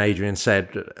anything Adrian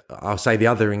said. I'll say the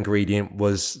other ingredient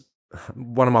was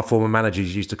one of my former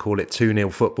managers used to call it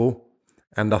 2-0 football.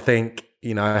 And I think,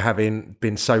 having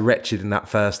been so wretched in that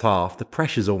first half, the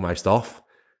pressure's almost off.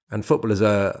 And footballers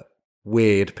are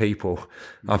weird people.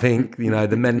 I think,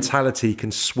 the mentality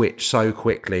can switch so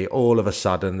quickly. All of a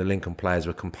sudden, the Lincoln players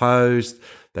were composed.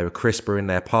 They were crisper in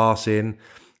their passing.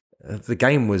 The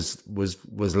game was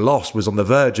lost, was on the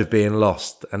verge of being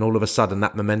lost. And all of a sudden,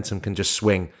 that momentum can just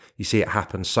swing. You see it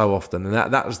happen so often. And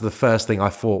that was the first thing I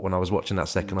thought when I was watching that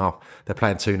second half. They're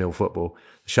playing 2-0 football.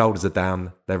 The shoulders are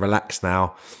down. They're relaxed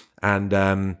now. And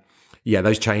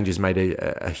those changes made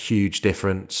a huge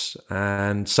difference.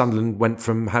 And Sunderland went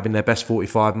from having their best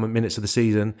 45 minutes of the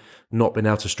season, not being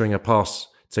able to string a pass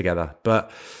together.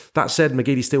 But that said,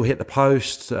 McGeady still hit the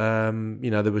post. There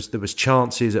was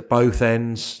chances at both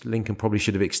ends. Lincoln probably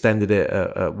should have extended it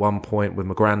at one point with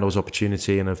McGrandle's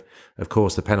opportunity and of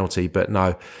course the penalty. But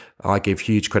no, I give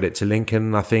huge credit to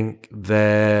Lincoln. I think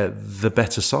they're the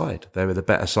better side. They were the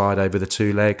better side over the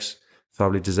two legs.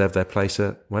 Thoroughly deserved their place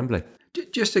at Wembley.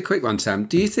 Just a quick one, Sam.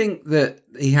 Do you think that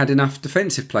he had enough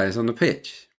defensive players on the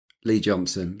pitch, Lee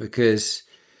Johnson? Because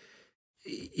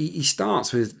he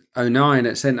starts with O'Nien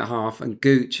at centre-half and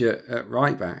Gooch at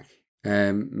right-back.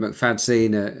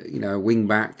 McFadzean, a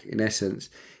wing-back in essence.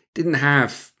 Didn't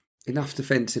have enough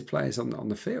defensive players on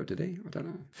the field, did he? I don't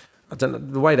know.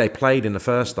 The way they played in the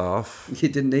first half. You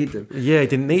didn't need them. Yeah, he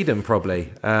didn't need them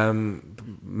probably.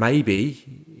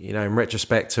 Maybe, in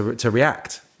retrospect to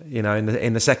react.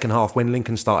 In the second half when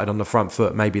Lincoln started on the front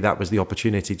foot, maybe that was the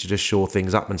opportunity to just shore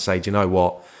things up and say, do you know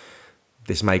what?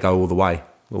 This may go all the way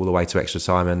to extra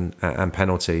time and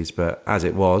penalties. But as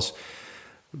it was,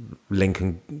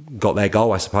 Lincoln got their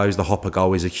goal, I suppose. The Hopper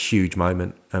goal is a huge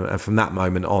moment. And from that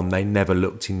moment on, they never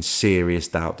looked in serious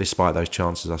doubt, despite those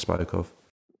chances I spoke of.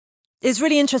 It's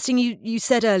really interesting. You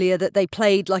said earlier that they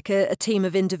played like a team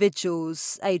of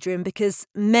individuals, Adrian, because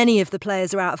many of the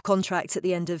players are out of contract at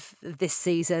the end of this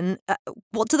season.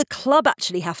 What do the club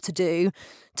actually have to do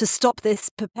to stop this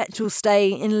perpetual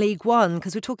stay in League One?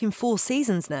 Because we're talking 4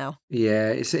 seasons now. Yeah,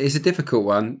 it's a difficult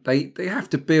one. They have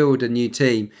to build a new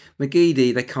team.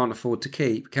 McGeady, they can't afford to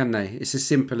keep, can they? It's as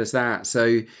simple as that.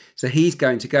 So he's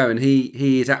going to go, and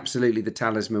he is absolutely the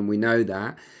talisman. We know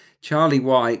that. Charlie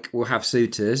Wyke will have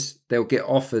suitors. They'll get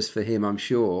offers for him, I'm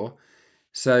sure.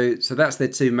 So that's their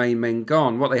 2 main men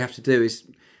gone. What they have to do is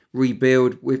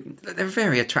rebuild. They're a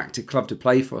very attractive club to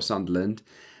play for, Sunderland.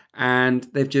 And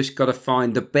they've just got to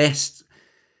find the best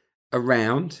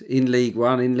around in League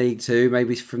One, in League Two,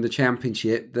 maybe from the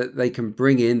Championship, that they can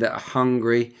bring in that are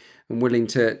hungry and willing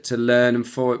to learn and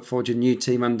forge a new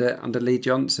team under Lee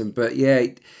Johnson. But yeah,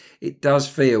 it does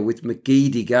feel with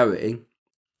McGeady going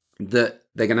that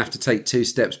they're going to have to take 2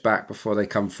 steps back before they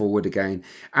come forward again.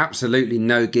 Absolutely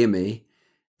no gimme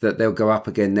that they'll go up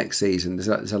again next season.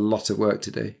 There's a lot of work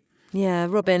to do. Yeah,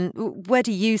 Robin, where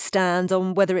do you stand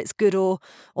on whether it's good or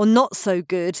not so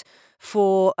good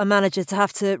for a manager to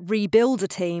have to rebuild a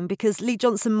team? Because Lee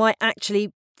Johnson might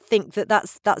actually think that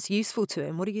that's useful to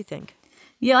him. What do you think?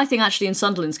 Yeah, I think actually in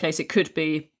Sunderland's case it could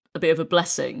be a bit of a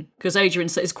blessing, because Adrian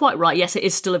is quite right. Yes, it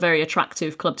is still a very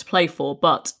attractive club to play for,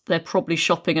 but they're probably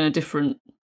shopping in a different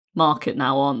market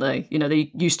now, aren't they?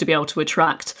 They used to be able to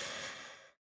attract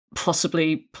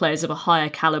possibly players of a higher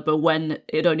calibre when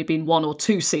it had only been 1 or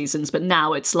 2 seasons, but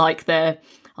now it's like they're,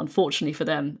 unfortunately for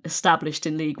them, established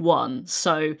in League One.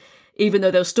 So even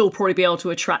though they'll still probably be able to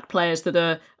attract players that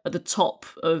are at the top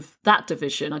of that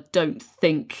division, I don't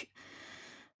think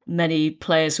many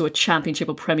players who are Championship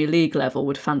or Premier League level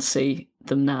would fancy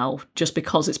them now, just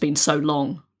because it's been so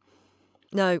long.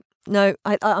 No,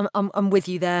 I'm with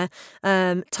you there.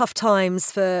 Tough times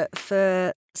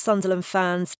for Sunderland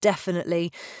fans,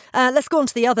 definitely. Let's go on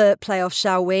to the other playoff,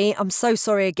 shall we? I'm so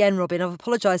sorry again, Robin. I've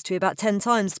apologised to you about 10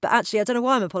 times, but actually I don't know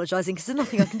why I'm apologising because there's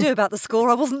nothing I can do about the score.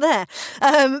 I wasn't there.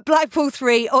 Blackpool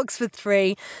 3, Oxford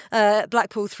 3.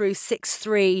 Blackpool through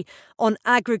 6-3 on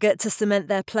aggregate to cement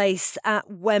their place at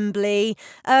Wembley.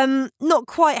 Not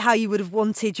quite how you would have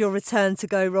wanted your return to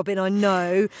go, Robin, I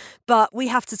know, but we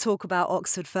have to talk about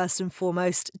Oxford first and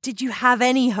foremost. Did you have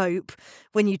any hope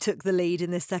when you took the lead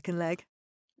in this second leg?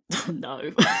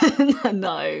 No,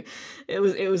 no. It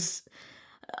was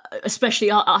especially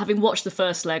having watched the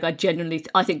first leg.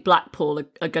 I think Blackpool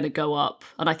are going to go up,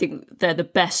 and I think they're the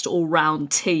best all-round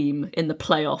team in the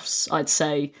playoffs. I'd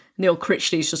say Neil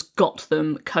Critchley's just got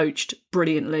them coached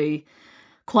brilliantly.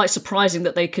 Quite surprising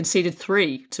that they conceded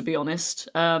 3, to be honest.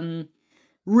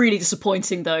 Really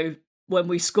disappointing though when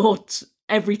we scored.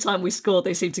 Every time we scored,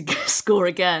 they seemed to score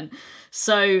again.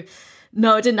 So.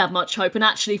 No, I didn't have much hope. And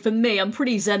actually, for me, I'm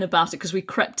pretty zen about it because we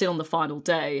crept in on the final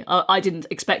day. I didn't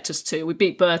expect us to. We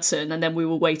beat Burton and then we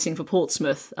were waiting for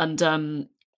Portsmouth. And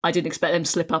I didn't expect them to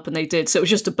slip up and they did. So it was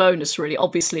just a bonus, really.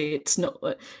 Obviously, it's not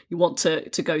what you want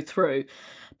to go through.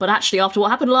 But actually, after what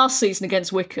happened last season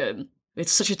against Wycombe,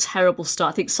 it's such a terrible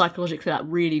start. I think psychologically that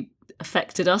really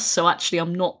affected us. So actually,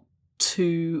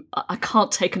 I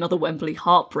can't take another Wembley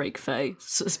heartbreak, Faye,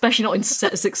 especially not in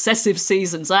successive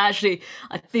seasons. I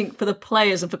think for the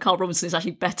players and for Carl Robinson, it's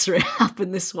actually better it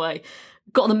happened this way.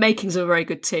 Got the makings of a very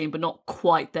good team, but not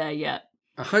quite there yet.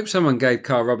 I hope someone gave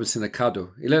Carl Robinson a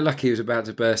cuddle. He looked like he was about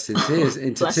to burst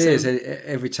into tears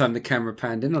every time the camera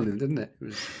panned in on him, didn't it?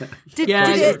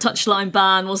 Touchline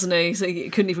ban, wasn't he? So he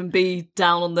couldn't even be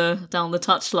down on the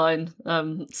touchline.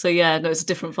 It's a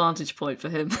different vantage point for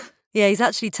him. Yeah, he's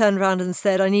actually turned around and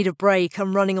said, I need a break.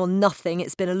 I'm running on nothing.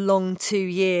 It's been a long 2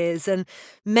 years and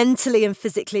mentally and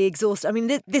physically exhausted. I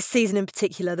mean, this season in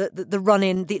particular, the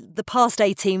run-in, the past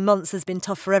 18 months has been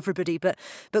tough for everybody. But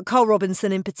Carl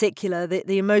Robinson in particular,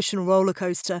 the emotional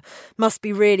rollercoaster must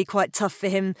be really quite tough for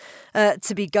him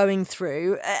to be going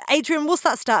through. Adrian, what's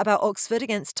that stat about Oxford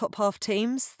against top half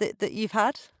teams that you've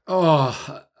had?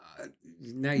 Oh,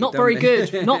 not very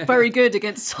good. Not very good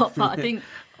against top half.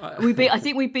 We beat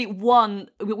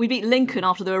Lincoln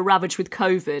after they were ravaged with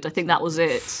COVID. I think that was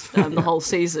it, the whole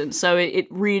season. So it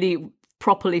really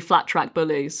properly flat track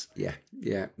bullies. Yeah.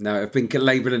 No, I've been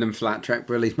labelling them flat track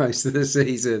bullies most of the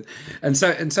season, and so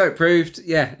it proved.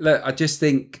 Yeah, look, I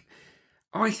think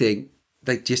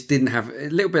they just didn't have, a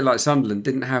little bit like Sunderland,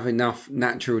 didn't have enough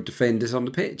natural defenders on the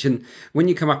pitch. And when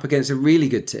you come up against a really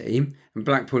good team, and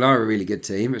Blackpool are a really good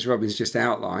team, as Robin's just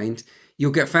outlined, you'll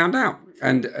get found out.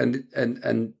 And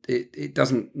it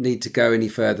doesn't need to go any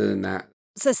further than that.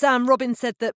 So, Sam, Robin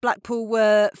said that Blackpool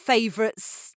were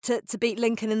favourites to beat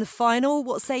Lincoln in the final.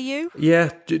 What say you? Yeah,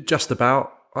 just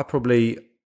about. I probably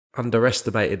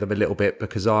underestimated them a little bit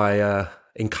because I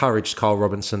encouraged Carl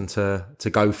Robinson to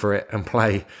go for it and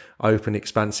play open,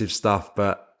 expansive stuff.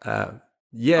 But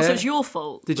yeah, so it's your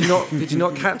fault. Did you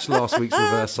not catch last week's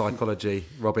reverse psychology,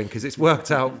 Robin? Because it's worked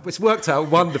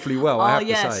out wonderfully well. I have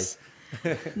to say.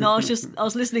 No, I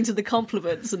was listening to the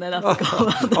compliments and then I forgot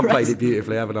about the I played rest. it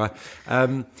beautifully, haven't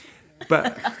I?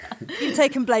 But you've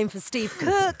taken blame for Steve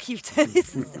Cook.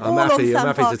 I'm happy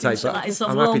to take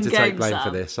blame blame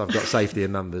for this. I've got safety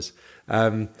in numbers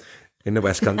in the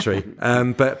West Country.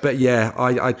 But yeah,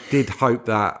 I did hope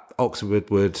that Oxford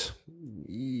would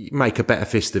make a better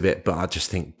fist of it. But I just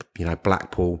think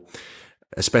Blackpool,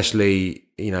 especially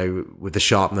with the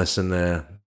sharpness and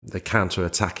the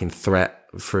counter-attacking threat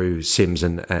through Sims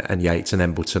and Yates and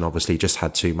Embleton, obviously just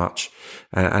had too much.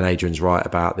 And Adrian's right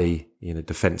about the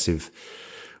defensive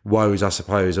woes, I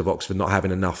suppose, of Oxford not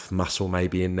having enough muscle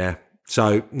maybe in there.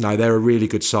 So, no, they're a really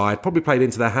good side. Probably played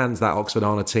into their hands that Oxford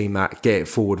aren't a team that get it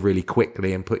forward really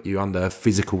quickly and put you under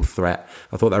physical threat.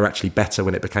 I thought they were actually better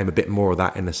when it became a bit more of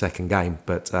that in the second game.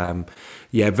 But,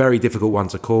 very difficult one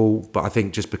to call. But I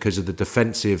think just because of the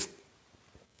defensive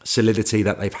solidity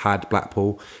that they've had,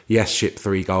 Blackpool, yes, shipped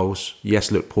 3 goals,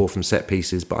 yes, looked poor from set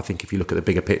pieces, but I think if you look at the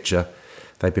bigger picture,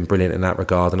 they've been brilliant in that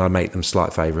regard, and I make them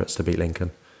slight favourites to beat Lincoln.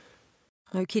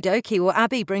 Okie dokie. Well,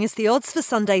 Abby, bring us the odds for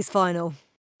Sunday's final.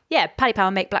 Yeah, Paddy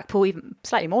Power make Blackpool even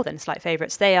slightly more than slight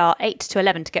favourites. They are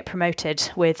 8-11 to get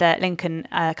promoted, with Lincoln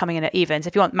coming in at evens.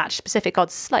 If you want match-specific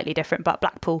odds, slightly different, but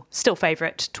Blackpool still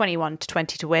favourite,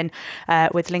 21-20 to win,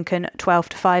 with Lincoln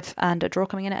 12-5 and a draw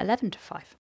coming in at 11-5.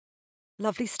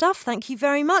 Lovely stuff. Thank you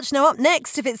very much. Now, up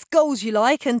next, if it's goals you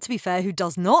like, and to be fair, who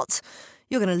does not,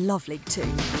 you're going to love League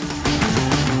Two.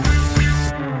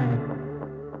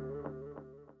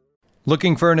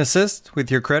 Looking for an assist with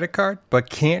your credit card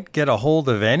but can't get a hold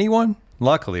of anyone?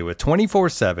 Luckily, with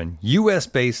 24/7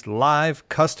 US-based live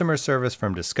customer service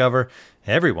from Discover,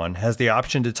 everyone has the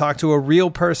option to talk to a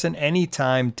real person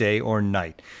anytime, day or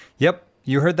night. Yep,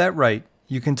 you heard that right.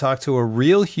 You can talk to a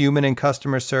real human in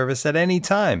customer service at any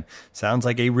time. Sounds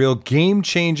like a real game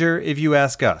changer if you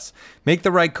ask us. Make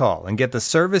the right call and get the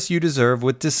service you deserve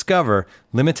with Discover.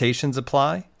 Limitations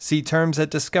apply. See terms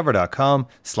at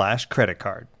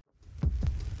discover.com/creditcard.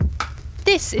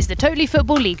 This is the Totally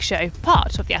Football League Show,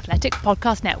 part of the Athletic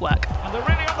Podcast Network. And they're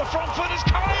really on the front foot as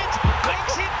Collins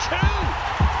makes it 2.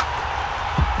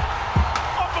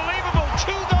 Unbelievable. 2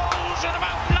 goals in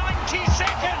about 90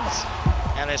 seconds.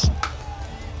 Ellis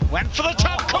went for the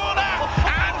top corner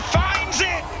and finds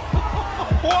it.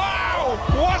 Wow,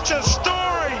 what a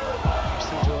story.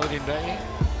 Still to Odin Bay.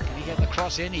 Can he get the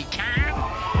cross in? He can.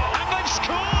 And they've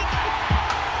scored.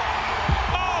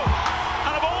 Oh,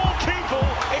 and of all people,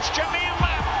 it's Jamil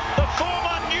Matt, the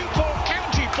former Newport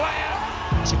County player.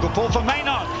 It's a good ball for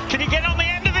Maynard. Can he get on the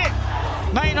end of it?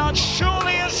 Maynard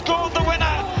surely has scored the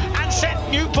winner and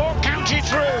sent Newport County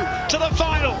through to the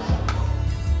final.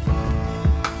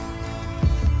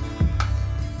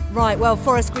 Right, well,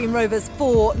 Forest Green Rovers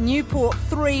 4, Newport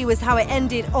 3 was how it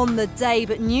ended on the day,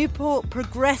 but Newport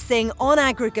progressing on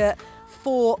aggregate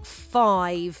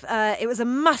 4-5. It was a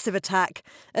massive attack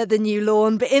at the new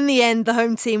lawn, but in the end, the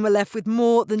home team were left with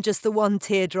more than just the one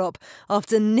teardrop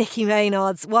after Nicky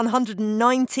Maynard's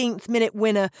 119th minute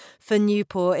winner for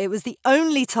Newport. It was the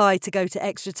only tie to go to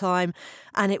extra time,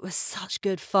 and it was such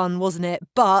good fun, wasn't it?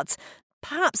 But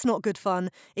perhaps not good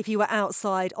fun if you were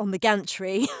outside on the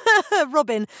gantry.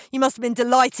 Robin, you must have been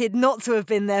delighted not to have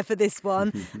been there for this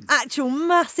one. Actual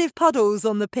massive puddles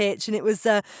on the pitch, and it was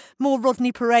more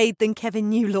Rodney Parade than Kevin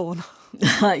Newlawn.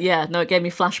 Yeah, no, it gave me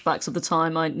flashbacks of the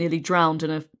time I nearly drowned in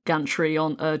a gantry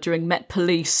during Met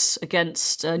Police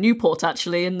against Newport,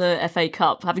 actually, in the FA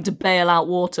Cup, having to bail out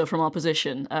water from our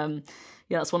position.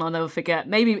 Yeah, that's one I'll never forget.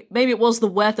 Maybe it was the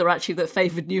weather, actually, that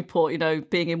favoured Newport,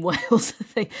 being in Wales, I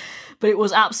think. But it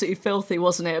was absolutely filthy,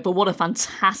 wasn't it? But what a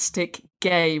fantastic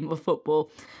game of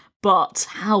football. But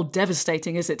how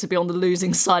devastating is it to be on the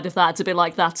losing side of that? To be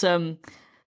like that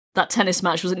tennis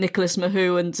match, was it Nicholas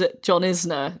Mahou and John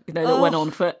Isner, that went on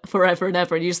for forever and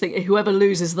ever. And you just think, whoever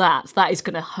loses that is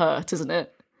going to hurt, isn't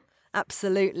it?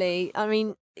 Absolutely. I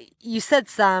mean, you said,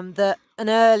 Sam, that an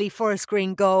early Forest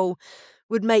Green goal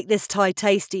would make this tie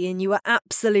tasty, and you were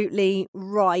absolutely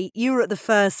right. You were at the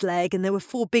first leg, and there were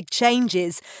 4 big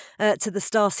changes to the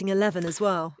starting 11 as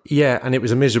well. Yeah, and it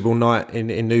was a miserable night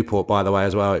in Newport, by the way,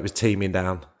 as well. It was teaming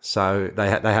down, so they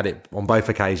had it on both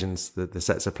occasions, the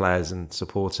sets of players and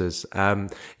supporters.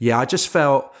 Yeah, I just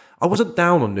felt I wasn't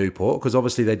down on Newport because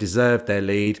obviously they deserved their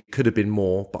lead, could have been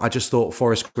more, but I just thought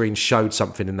Forest Green showed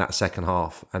something in that second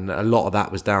half, and a lot of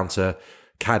that was down to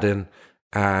Cadden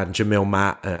and Jamil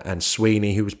Matt and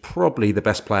Sweeney, who was probably the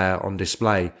best player on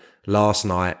display last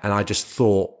night. And I just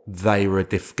thought they were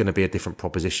going to be a different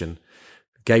proposition.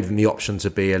 Gave them the option to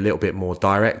be a little bit more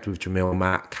direct with Jamil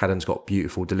Matt. Cadden's got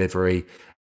beautiful delivery.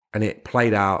 And it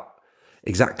played out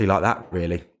exactly like that,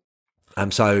 really.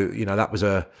 So, that was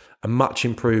a much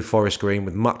improved Forest Green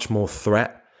with much more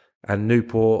threat. And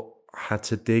Newport had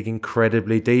to dig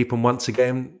incredibly deep. And once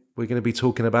again, we're going to be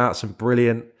talking about some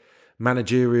brilliant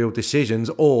managerial decisions,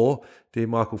 or did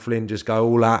Michael Flynn just go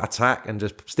all out attack and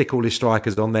just stick all his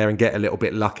strikers on there and get a little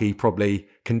bit lucky, probably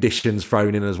conditions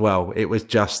thrown in as well? It was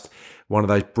just one of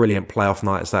those brilliant playoff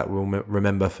nights that we'll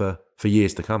remember for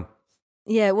years to come.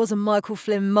 Yeah, it was a Michael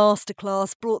Flynn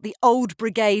masterclass, brought the old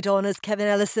brigade on, as Kevin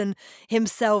Ellison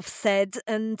himself said,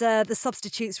 and the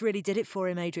substitutes really did it for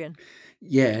him, Adrian.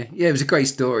 Yeah, it was a great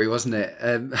story, wasn't it?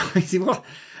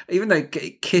 Even though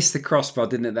it kissed the crossbar,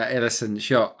 didn't it, that Ellison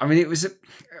shot? I mean, I don't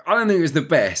think it was the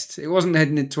best. It wasn't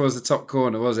heading in towards the top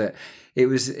corner, was it? It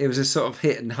was a sort of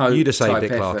hit and hope. You'd have saved type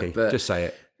it, effort, Clarkey. but... Just say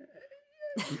it.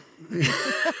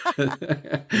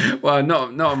 Well,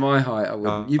 not at my height, I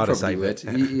wouldn't. You I'd probably have would.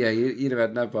 saved it. You'd have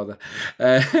had no bother.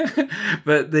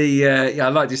 But I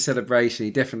liked his celebration.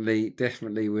 He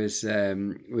definitely was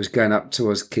going up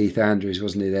towards Keith Andrews,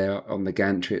 wasn't he? There on the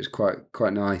gantry, it was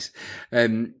quite nice.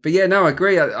 But yeah, no, I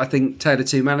agree. I think Taylor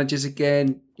 2 managers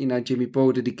again. Jimmy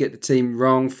Ball, did he get the team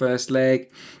wrong first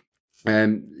leg?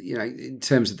 In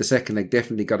terms of the second leg,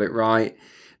 definitely got it right.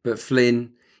 But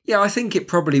Flynn. Yeah, I think it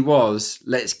probably was,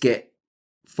 let's get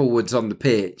forwards on the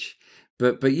pitch.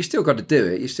 But you still got to do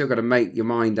it. You've still got to make your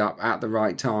mind up at the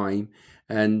right time.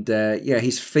 And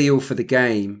his feel for the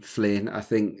game, Flynn, I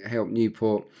think helped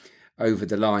Newport over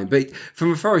the line. But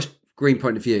from a Forest Green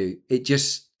point of view, it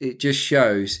just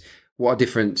shows what a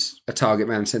difference a target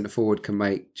man centre forward can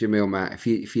make, Jamil Matt.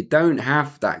 If you don't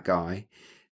have that guy,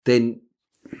 then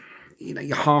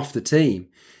you're half the team.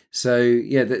 So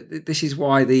yeah, this is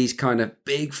why these kind of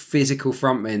big physical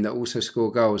front men that also score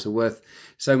goals are worth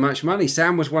so much money.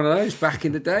 Sam was one of those back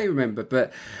in the day, remember?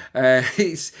 But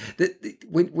it's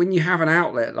when you have an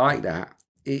outlet like that,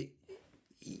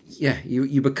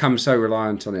 you become so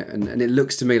reliant on it, and it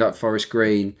looks to me like Forest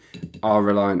Green are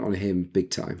reliant on him big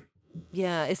time.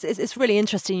 Yeah, it's really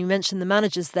interesting you mentioned the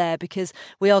managers there, because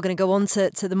we are going to go on to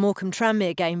the Morecambe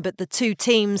Tranmere game, but the two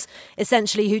teams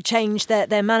essentially who changed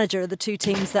their manager are the two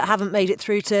teams that haven't made it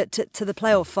through to the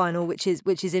playoff final, which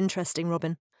is interesting,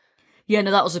 Robin. Yeah,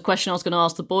 no, that was a question I was going to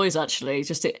ask the boys, actually.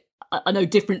 I know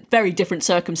very different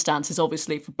circumstances,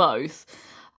 obviously, for both,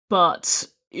 but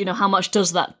how much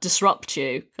does that disrupt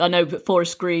you? I know that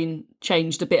Forest Green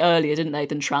changed a bit earlier, didn't they,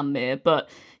 than Tranmere, but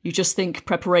you just think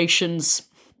preparations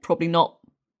probably not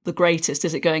the greatest,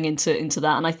 is it, going into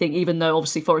that? And I think even though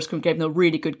obviously Forest Green gave them a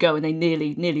really good go and they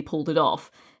nearly pulled it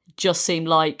off, it just seemed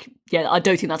like, I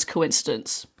don't think that's a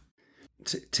coincidence.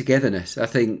 Togetherness. I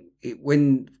think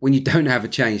when you don't have a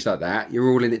change like that,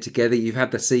 you're all in it together. You've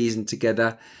had the season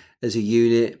together as a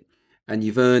unit, and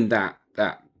you've earned that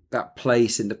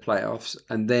place in the playoffs.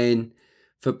 And then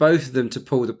for both of them to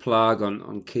pull the plug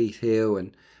on Keith Hill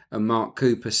and Mark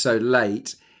Cooper so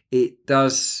late, it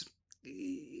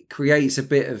creates a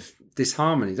bit of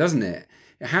disharmony, doesn't it?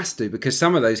 It has to, because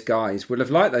some of those guys will have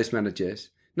liked those managers.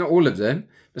 Not all of them,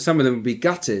 but some of them will be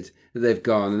gutted that they've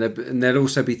gone, and they'll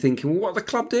also be thinking, well, what are the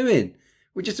club doing?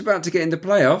 We're just about to get into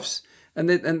playoffs, and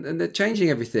they're changing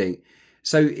everything.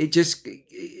 So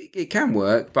it can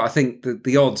work, but I think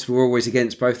the odds were always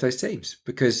against both those teams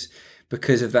because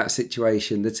of that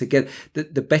situation.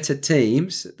 The better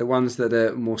teams, the ones that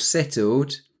are more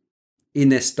settled in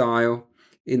their style,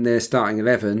 in their starting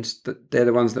 11s, they're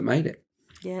the ones that made it.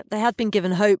 Yeah, they had been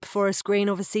given hope. Forest Green,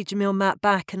 obviously, Jamil Matt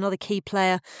back, another key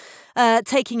player,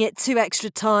 taking it to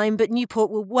extra time. But Newport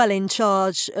were well in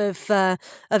charge of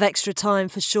extra time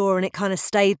for sure, and it kind of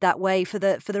stayed that way for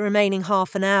the remaining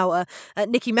half an hour.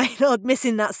 Nicky Maynard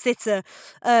missing that sitter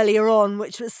earlier on,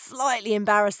 which was slightly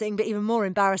embarrassing, but even more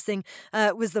embarrassing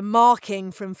was the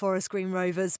marking from Forest Green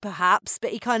Rovers, perhaps. But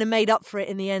he kind of made up for it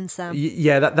in the end, Sam.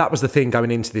 Yeah, that was the thing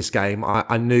going into this game.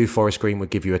 I knew Forest Green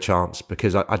would give you a chance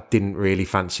because I didn't really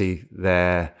fancy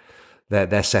their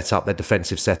setup, their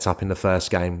defensive setup in the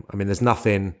first game. I mean, there's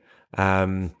nothing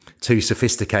too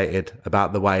sophisticated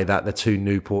about the way that the two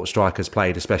Newport strikers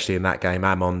played, especially in that game,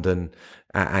 Amond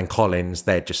and Collins.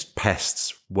 They're just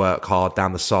pests, work hard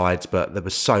down the sides, but there were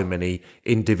so many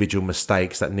individual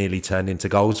mistakes that nearly turned into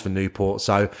goals for Newport.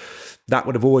 So that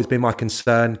would have always been my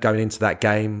concern going into that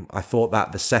game. I thought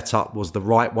that the setup was the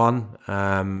right one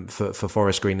for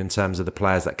Forest Green in terms of the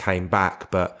players that came back,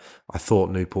 but I thought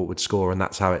Newport would score, and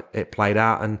that's how it played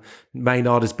out. And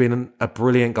Maynard has been a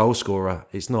brilliant goal scorer.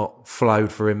 It's not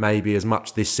flowed for him maybe as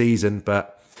much this season,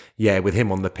 but yeah, with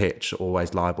him on the pitch,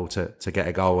 always liable to get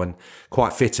a goal, and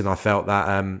quite fitting. I felt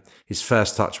that his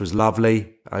first touch was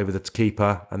lovely over the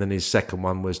keeper, and then his second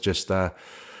one was just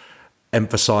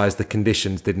emphasised the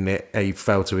conditions, didn't it? He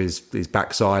fell to his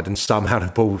backside and somehow the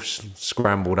ball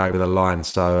scrambled over the line.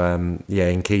 So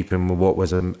in keeping with what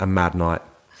was a mad night.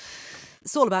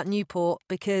 It's all about Newport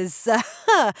because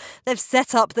they've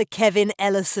set up the Kevin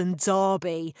Ellison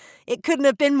derby. It couldn't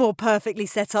have been more perfectly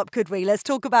set up, could we? Let's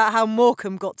talk about how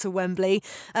Morecambe got to Wembley.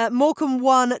 Morecambe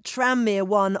won, Tranmere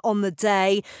won on the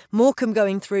day. Morecambe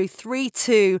going through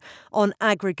 3-2 on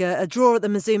aggregate. A draw at the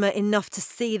Mazuma enough to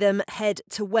see them head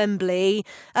to Wembley.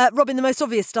 Robin, the most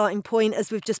obvious starting point, as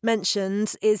we've just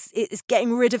mentioned, is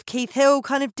getting rid of Keith Hill.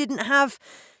 Kind of didn't have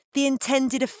the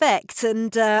intended effect,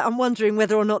 and I'm wondering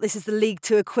whether or not this is the League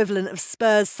Two equivalent of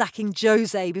Spurs sacking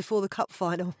Jose before the cup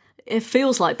final. It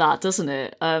feels like that, doesn't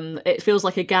it? It feels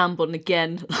like a gamble, and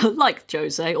again, like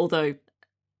Jose, although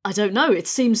I don't know, it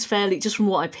seems fairly, just from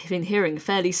what I've been hearing,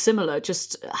 fairly similar,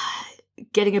 just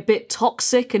getting a bit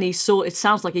toxic, and it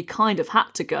sounds like he kind of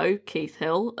had to go, Keith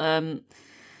Hill.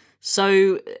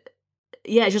 So,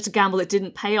 yeah, it's just a gamble that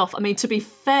didn't pay off. I mean, to be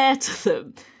fair to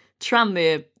them,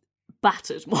 Tranmere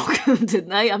battered Morecambe, didn't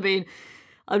they? I mean,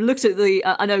 I looked at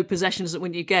I know possession doesn't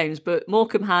win you games, but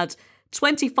Morecambe had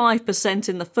 25%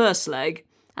 in the first leg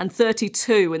and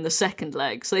 32% in the second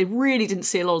leg. So they really didn't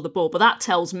see a lot of the ball. But that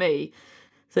tells me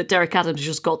that Derek Adams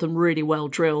just got them really well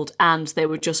drilled and they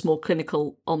were just more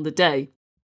clinical on the day.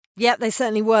 Yep, they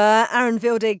certainly were. Aaron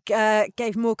Vildig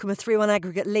gave Morecambe a 3-1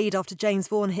 aggregate lead after James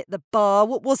Vaughan hit the bar.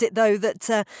 What was it, though,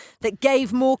 that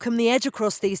gave Morecambe the edge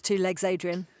across these two legs,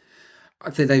 Adrian? I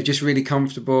think they were just really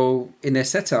comfortable in their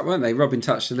setup, weren't they? Robin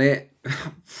touched on it.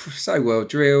 So well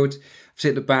drilled.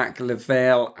 At the back,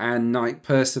 Lavelle and Knight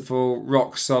Percival,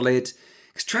 rock solid.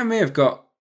 Because Tranmere have got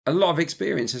a lot of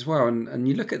experience as well. And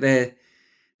you look at their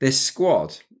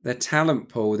squad, their talent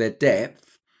pool, their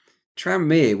depth.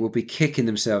 Tranmere will be kicking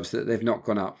themselves that they've not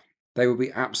gone up. They will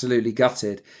be absolutely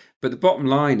gutted. But the bottom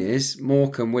line is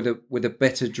Morecambe with a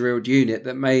better drilled unit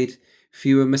that made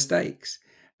fewer mistakes.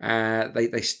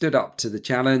 They stood up to the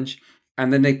challenge,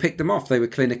 and then they picked them off. They were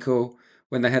clinical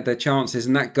when they had their chances,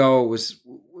 and that goal was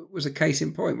a case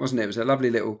in point, wasn't it? It was a lovely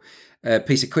little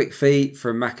piece of quick feet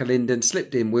from McAlinden,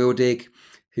 slipped in Wildig,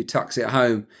 who tucks it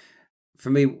home. For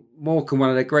me, Morecambe, one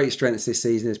of their great strengths this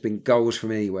season has been goals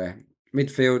from anywhere.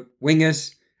 Midfield,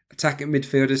 wingers, attacking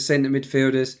midfielders, centre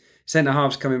midfielders, centre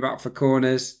halves coming back for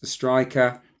corners, the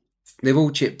striker. They've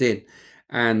all chipped in,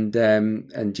 and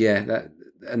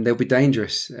they'll be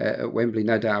dangerous at Wembley,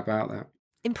 no doubt about that.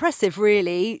 Impressive,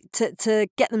 really, to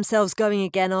get themselves going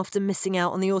again after missing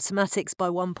out on the automatics by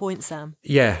 1 point, Sam.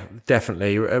 Yeah,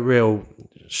 definitely. A real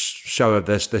show of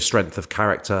the strength of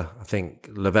character. I think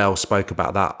Lavelle spoke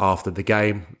about that after the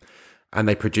game, and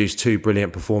they produced 2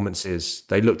 brilliant performances.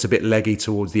 They looked a bit leggy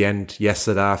towards the end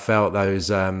yesterday. I felt those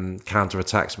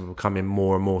counter-attacks were becoming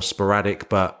more and more sporadic,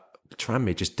 but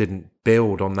Tranmere just didn't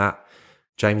build on that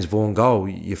James Vaughan goal.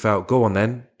 You felt, go on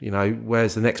then,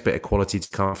 where's the next bit of quality to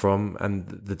come from? And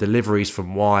the deliveries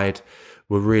from wide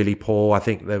were really poor. I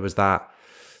think there was that,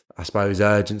 I suppose,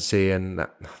 urgency, and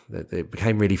it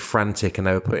became really frantic, and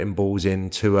they were putting balls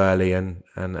in too early, and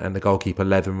the goalkeeper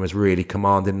Levin was really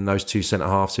commanding, and those 2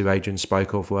 centre-halves who Adrian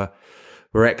spoke of were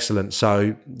excellent.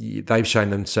 So they've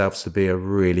shown themselves to be a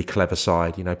really clever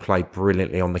side, played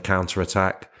brilliantly on the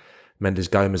counter-attack. Mendes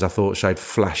Gomez, I thought, showed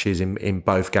flashes in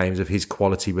both games of his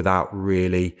quality without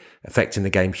really affecting the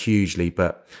game hugely,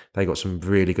 but they got some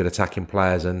really good attacking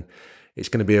players, and it's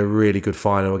going to be a really good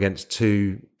final against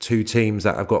two teams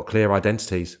that have got clear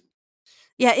identities.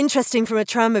 Yeah, interesting from a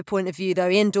Tranmere point of view, though.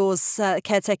 Ian Dawes,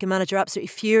 caretaker manager, absolutely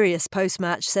furious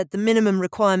post-match, said the minimum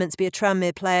requirement to be a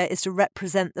Tranmere player is to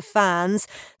represent the fans.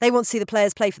 They want to see the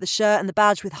players play for the shirt and the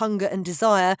badge with hunger and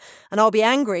desire, and I'll be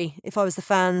angry if I was the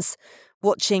fans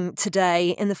watching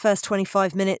today in the first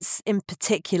 25 minutes in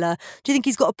particular. Do you think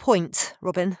he's got a point,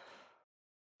 Robin?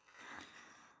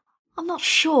 I'm not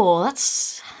sure.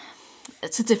 It's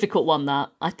a difficult one,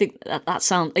 that. I think that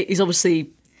sounds... He's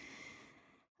obviously...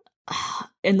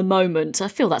 In the moment, I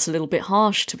feel that's a little bit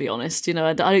harsh, to be honest.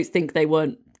 I don't think they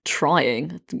weren't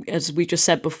trying. As we just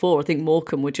said before, I think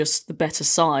Morecambe were just the better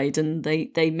side, and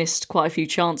they missed quite a few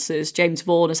chances. James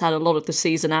Vaughan has had a lot of the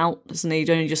season out, hasn't he?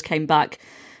 He only just came back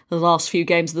the last few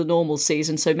games of the normal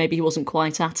season, so maybe he wasn't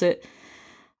quite at it.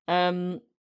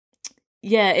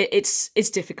 It's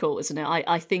difficult, isn't it?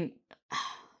 I think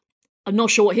I'm not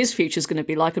sure what his future's going to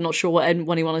be like. I'm not sure what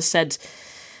anyone has said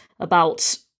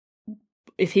about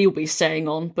if he'll be staying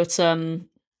on, but I don't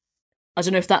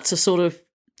know if that's a sort of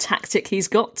tactic he's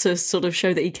got to sort of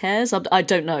show that he cares. I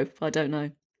don't know.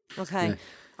 Okay. Yeah.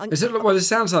 It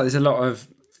sounds like there's a lot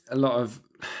of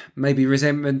maybe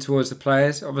resentment towards the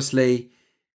players. Obviously,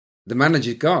 the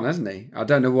manager's gone, hasn't he? I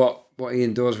don't know what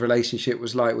Ian Dawes' relationship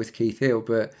was like with Keith Hill,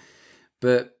 but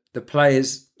the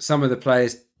players, some of the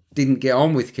players didn't get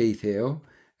on with Keith Hill,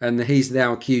 and he's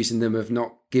now accusing them of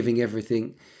not giving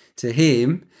everything to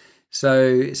him. So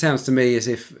it sounds to me as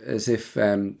if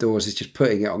Dawes is just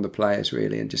putting it on the players,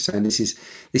 really, and just saying this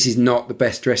is not the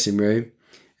best dressing room.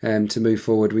 To move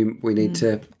forward, we need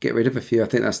to get rid of a few. I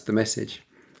think that's the message.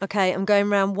 Okay, I'm going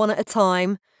round one at a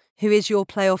time. Who is your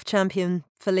playoff champion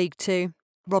for League Two?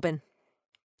 Robin.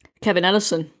 Kevin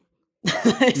Ellison.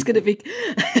 It's going to be...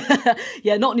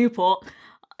 yeah, not Newport.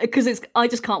 Because I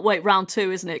just can't wait. Round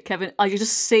 2, isn't it, Kevin? I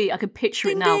can picture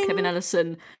it now, Kevin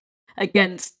Ellison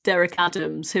against Derek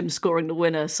Adams, him scoring the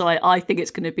winner. So I think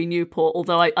it's going to be Newport,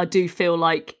 although I do feel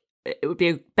like it would be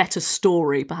a better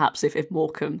story, perhaps, if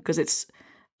Morecambe, because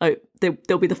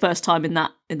they'll be the first time in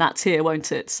that tier,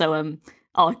 won't it? So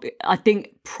I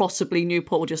think possibly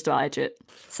Newport will just edge it.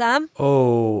 Sam?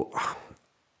 Oh,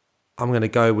 I'm going to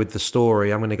go with the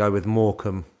story. I'm going to go with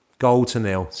Morecambe.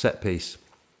 0-0, set piece.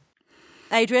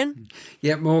 Adrian?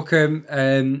 Yeah, Morecambe.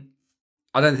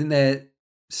 I don't think their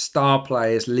star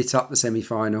players lit up the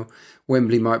semi-final.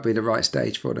 Wembley might be the right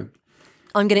stage for them.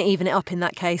 I'm going to even it up in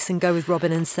that case and go with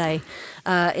Robin and say,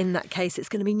 in that case, it's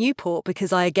going to be Newport,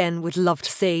 because I, again, would love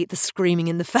to see the screaming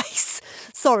in the face.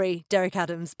 Sorry, Derek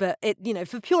Adams, but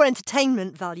for pure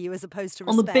entertainment value as opposed to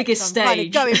respect, on the biggest I'm kind stage.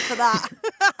 of going for that.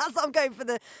 So I'm going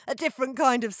for a different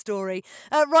kind of story.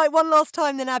 Right, one last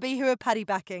time then, Abby, who are Paddy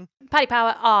backing? Paddy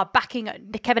Power are backing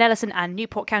Kevin Ellison and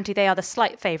Newport County. They are the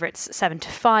slight favourites,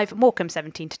 7-5. Morecambe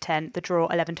 17-10. The draw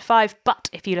 11-5. But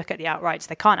if you look at the outrights,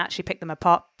 they can't actually pick them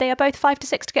apart. They are both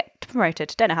 5-6 to get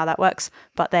promoted. Don't know how that works,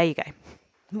 but there you go.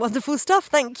 Wonderful stuff.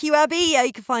 Thank you, Abby.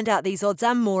 You can find out these odds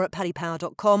and more at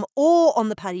paddypower.com or on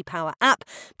the Paddy Power app.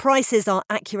 Prices are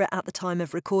accurate at the time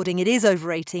of recording. It is over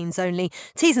 18s only.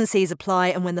 T's and C's apply,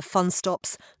 and when the fun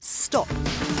stops, stop.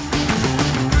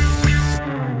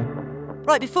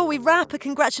 Right, before we wrap, a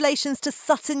congratulations to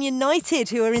Sutton United,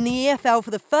 who are in the EFL for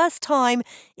the first time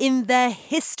in their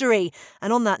history.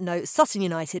 And on that note, Sutton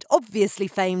United, obviously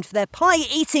famed for their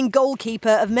pie-eating goalkeeper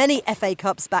of many FA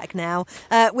Cups back now,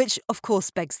 which, of course,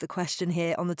 begs the question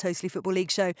here on the Totally Football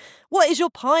League show. What is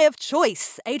your pie of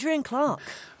choice? Adrian Clark.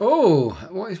 Oh,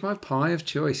 what is my pie of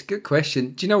choice? Good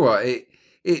question. Do you know what?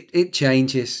 It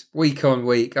changes week on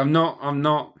week. I'm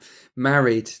not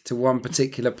married to one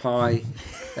particular pie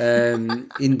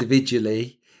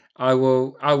individually. I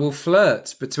will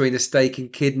flirt between a steak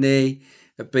and kidney,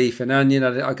 a beef and onion.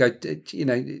 I go,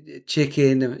 chicken,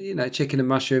 chicken and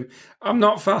mushroom. I'm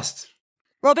not fussed.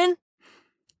 Robin?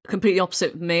 Completely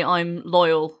opposite of me. I'm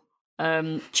loyal.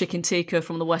 Chicken tikka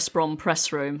from the West Brom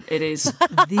press room. It is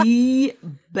the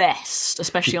best,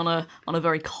 especially on a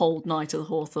very cold night at the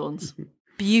Hawthorns.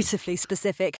 Beautifully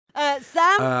specific.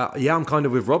 Sam? Yeah, I'm kind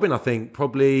of with Robin. I think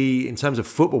probably in terms of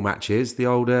football matches, the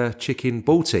old chicken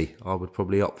balti I would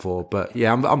probably opt for. But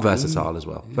yeah, I'm versatile as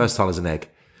well. Versatile as an egg.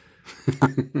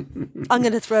 I'm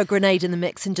going to throw a grenade in the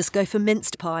mix and just go for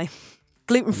minced pie.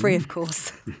 Gluten-free, of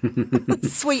course.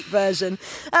 Sweet version.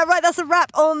 Right, that's a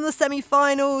wrap on the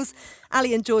semi-finals.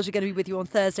 Ali and George are going to be with you on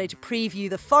Thursday to preview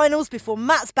the finals before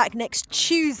Matt's back next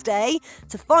Tuesday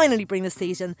to finally bring the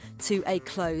season to a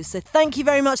close. So thank you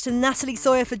very much to Natalie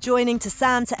Sawyer for joining, to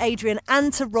Sam, to Adrian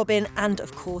and to Robin, and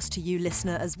of course to you,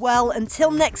 listener, as well.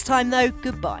 Until next time, though,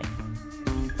 goodbye.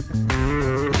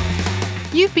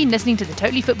 You've been listening to the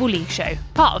Totally Football League show,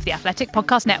 part of the Athletic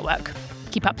Podcast Network.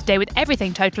 Keep up to date with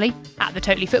everything Totally at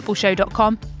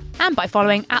thetotallyfootballshow.com and by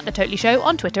following @TheTotallyShow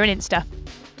on Twitter and Insta.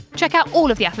 Check out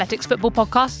all of the Athletics football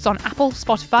podcasts on Apple,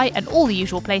 Spotify and all the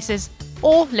usual places,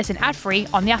 or listen ad-free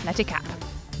on the Athletic app.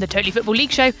 The Totally Football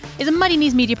League show is a Muddy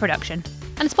Knees media production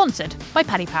and sponsored by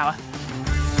Paddy Power.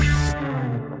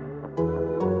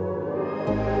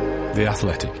 The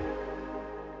Athletic.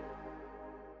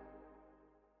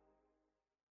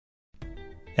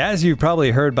 As you've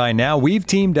probably heard by now, we've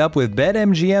teamed up with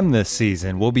BetMGM this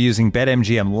season. We'll be using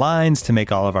BetMGM lines to make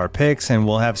all of our picks, and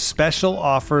we'll have special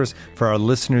offers for our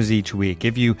listeners each week.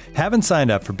 If you haven't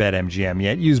signed up for BetMGM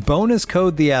yet, use bonus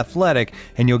code The Athletic,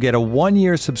 and you'll get a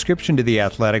 1-year subscription to The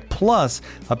Athletic, plus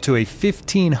up to a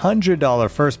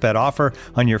 $1,500 first bet offer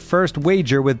on your first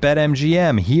wager with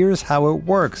BetMGM. Here's how it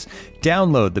works.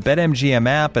 Download the BetMGM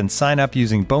app and sign up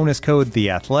using bonus code The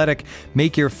Athletic.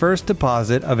 Make your first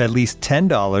deposit of at least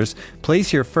 $10.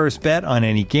 Place your first bet on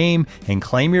any game and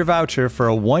claim your voucher for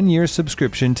a 1-year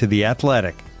subscription to The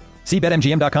Athletic. See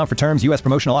BetMGM.com for terms. U.S.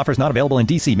 promotional offers not available in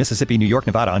D.C., Mississippi, New York,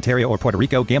 Nevada, Ontario, or Puerto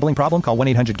Rico. Gambling problem? Call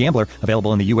 1-800-GAMBLER.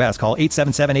 Available in the U.S. Call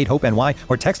 877-8-HOPE-NY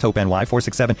or text HOPE-NY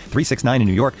 467-369 in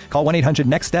New York. Call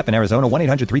 1-800-NEXT-STEP in Arizona.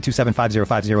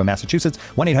 1-800-327-5050 in Massachusetts.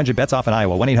 1-800-BETS-OFF in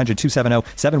Iowa.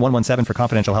 1-800-270-7117 for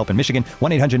confidential help in Michigan.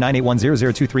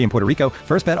 1-800-981-0023 in Puerto Rico.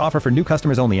 First bet offer for new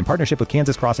customers only in partnership with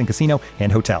Kansas Crossing Casino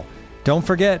and Hotel. Don't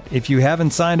forget, if you haven't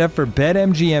signed up for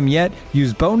BetMGM yet,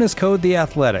 use bonus code The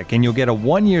Athletic, and you'll get a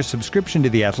 1-year subscription to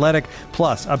The Athletic,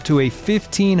 plus up to a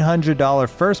 $1,500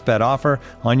 first bet offer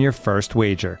on your first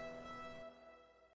wager.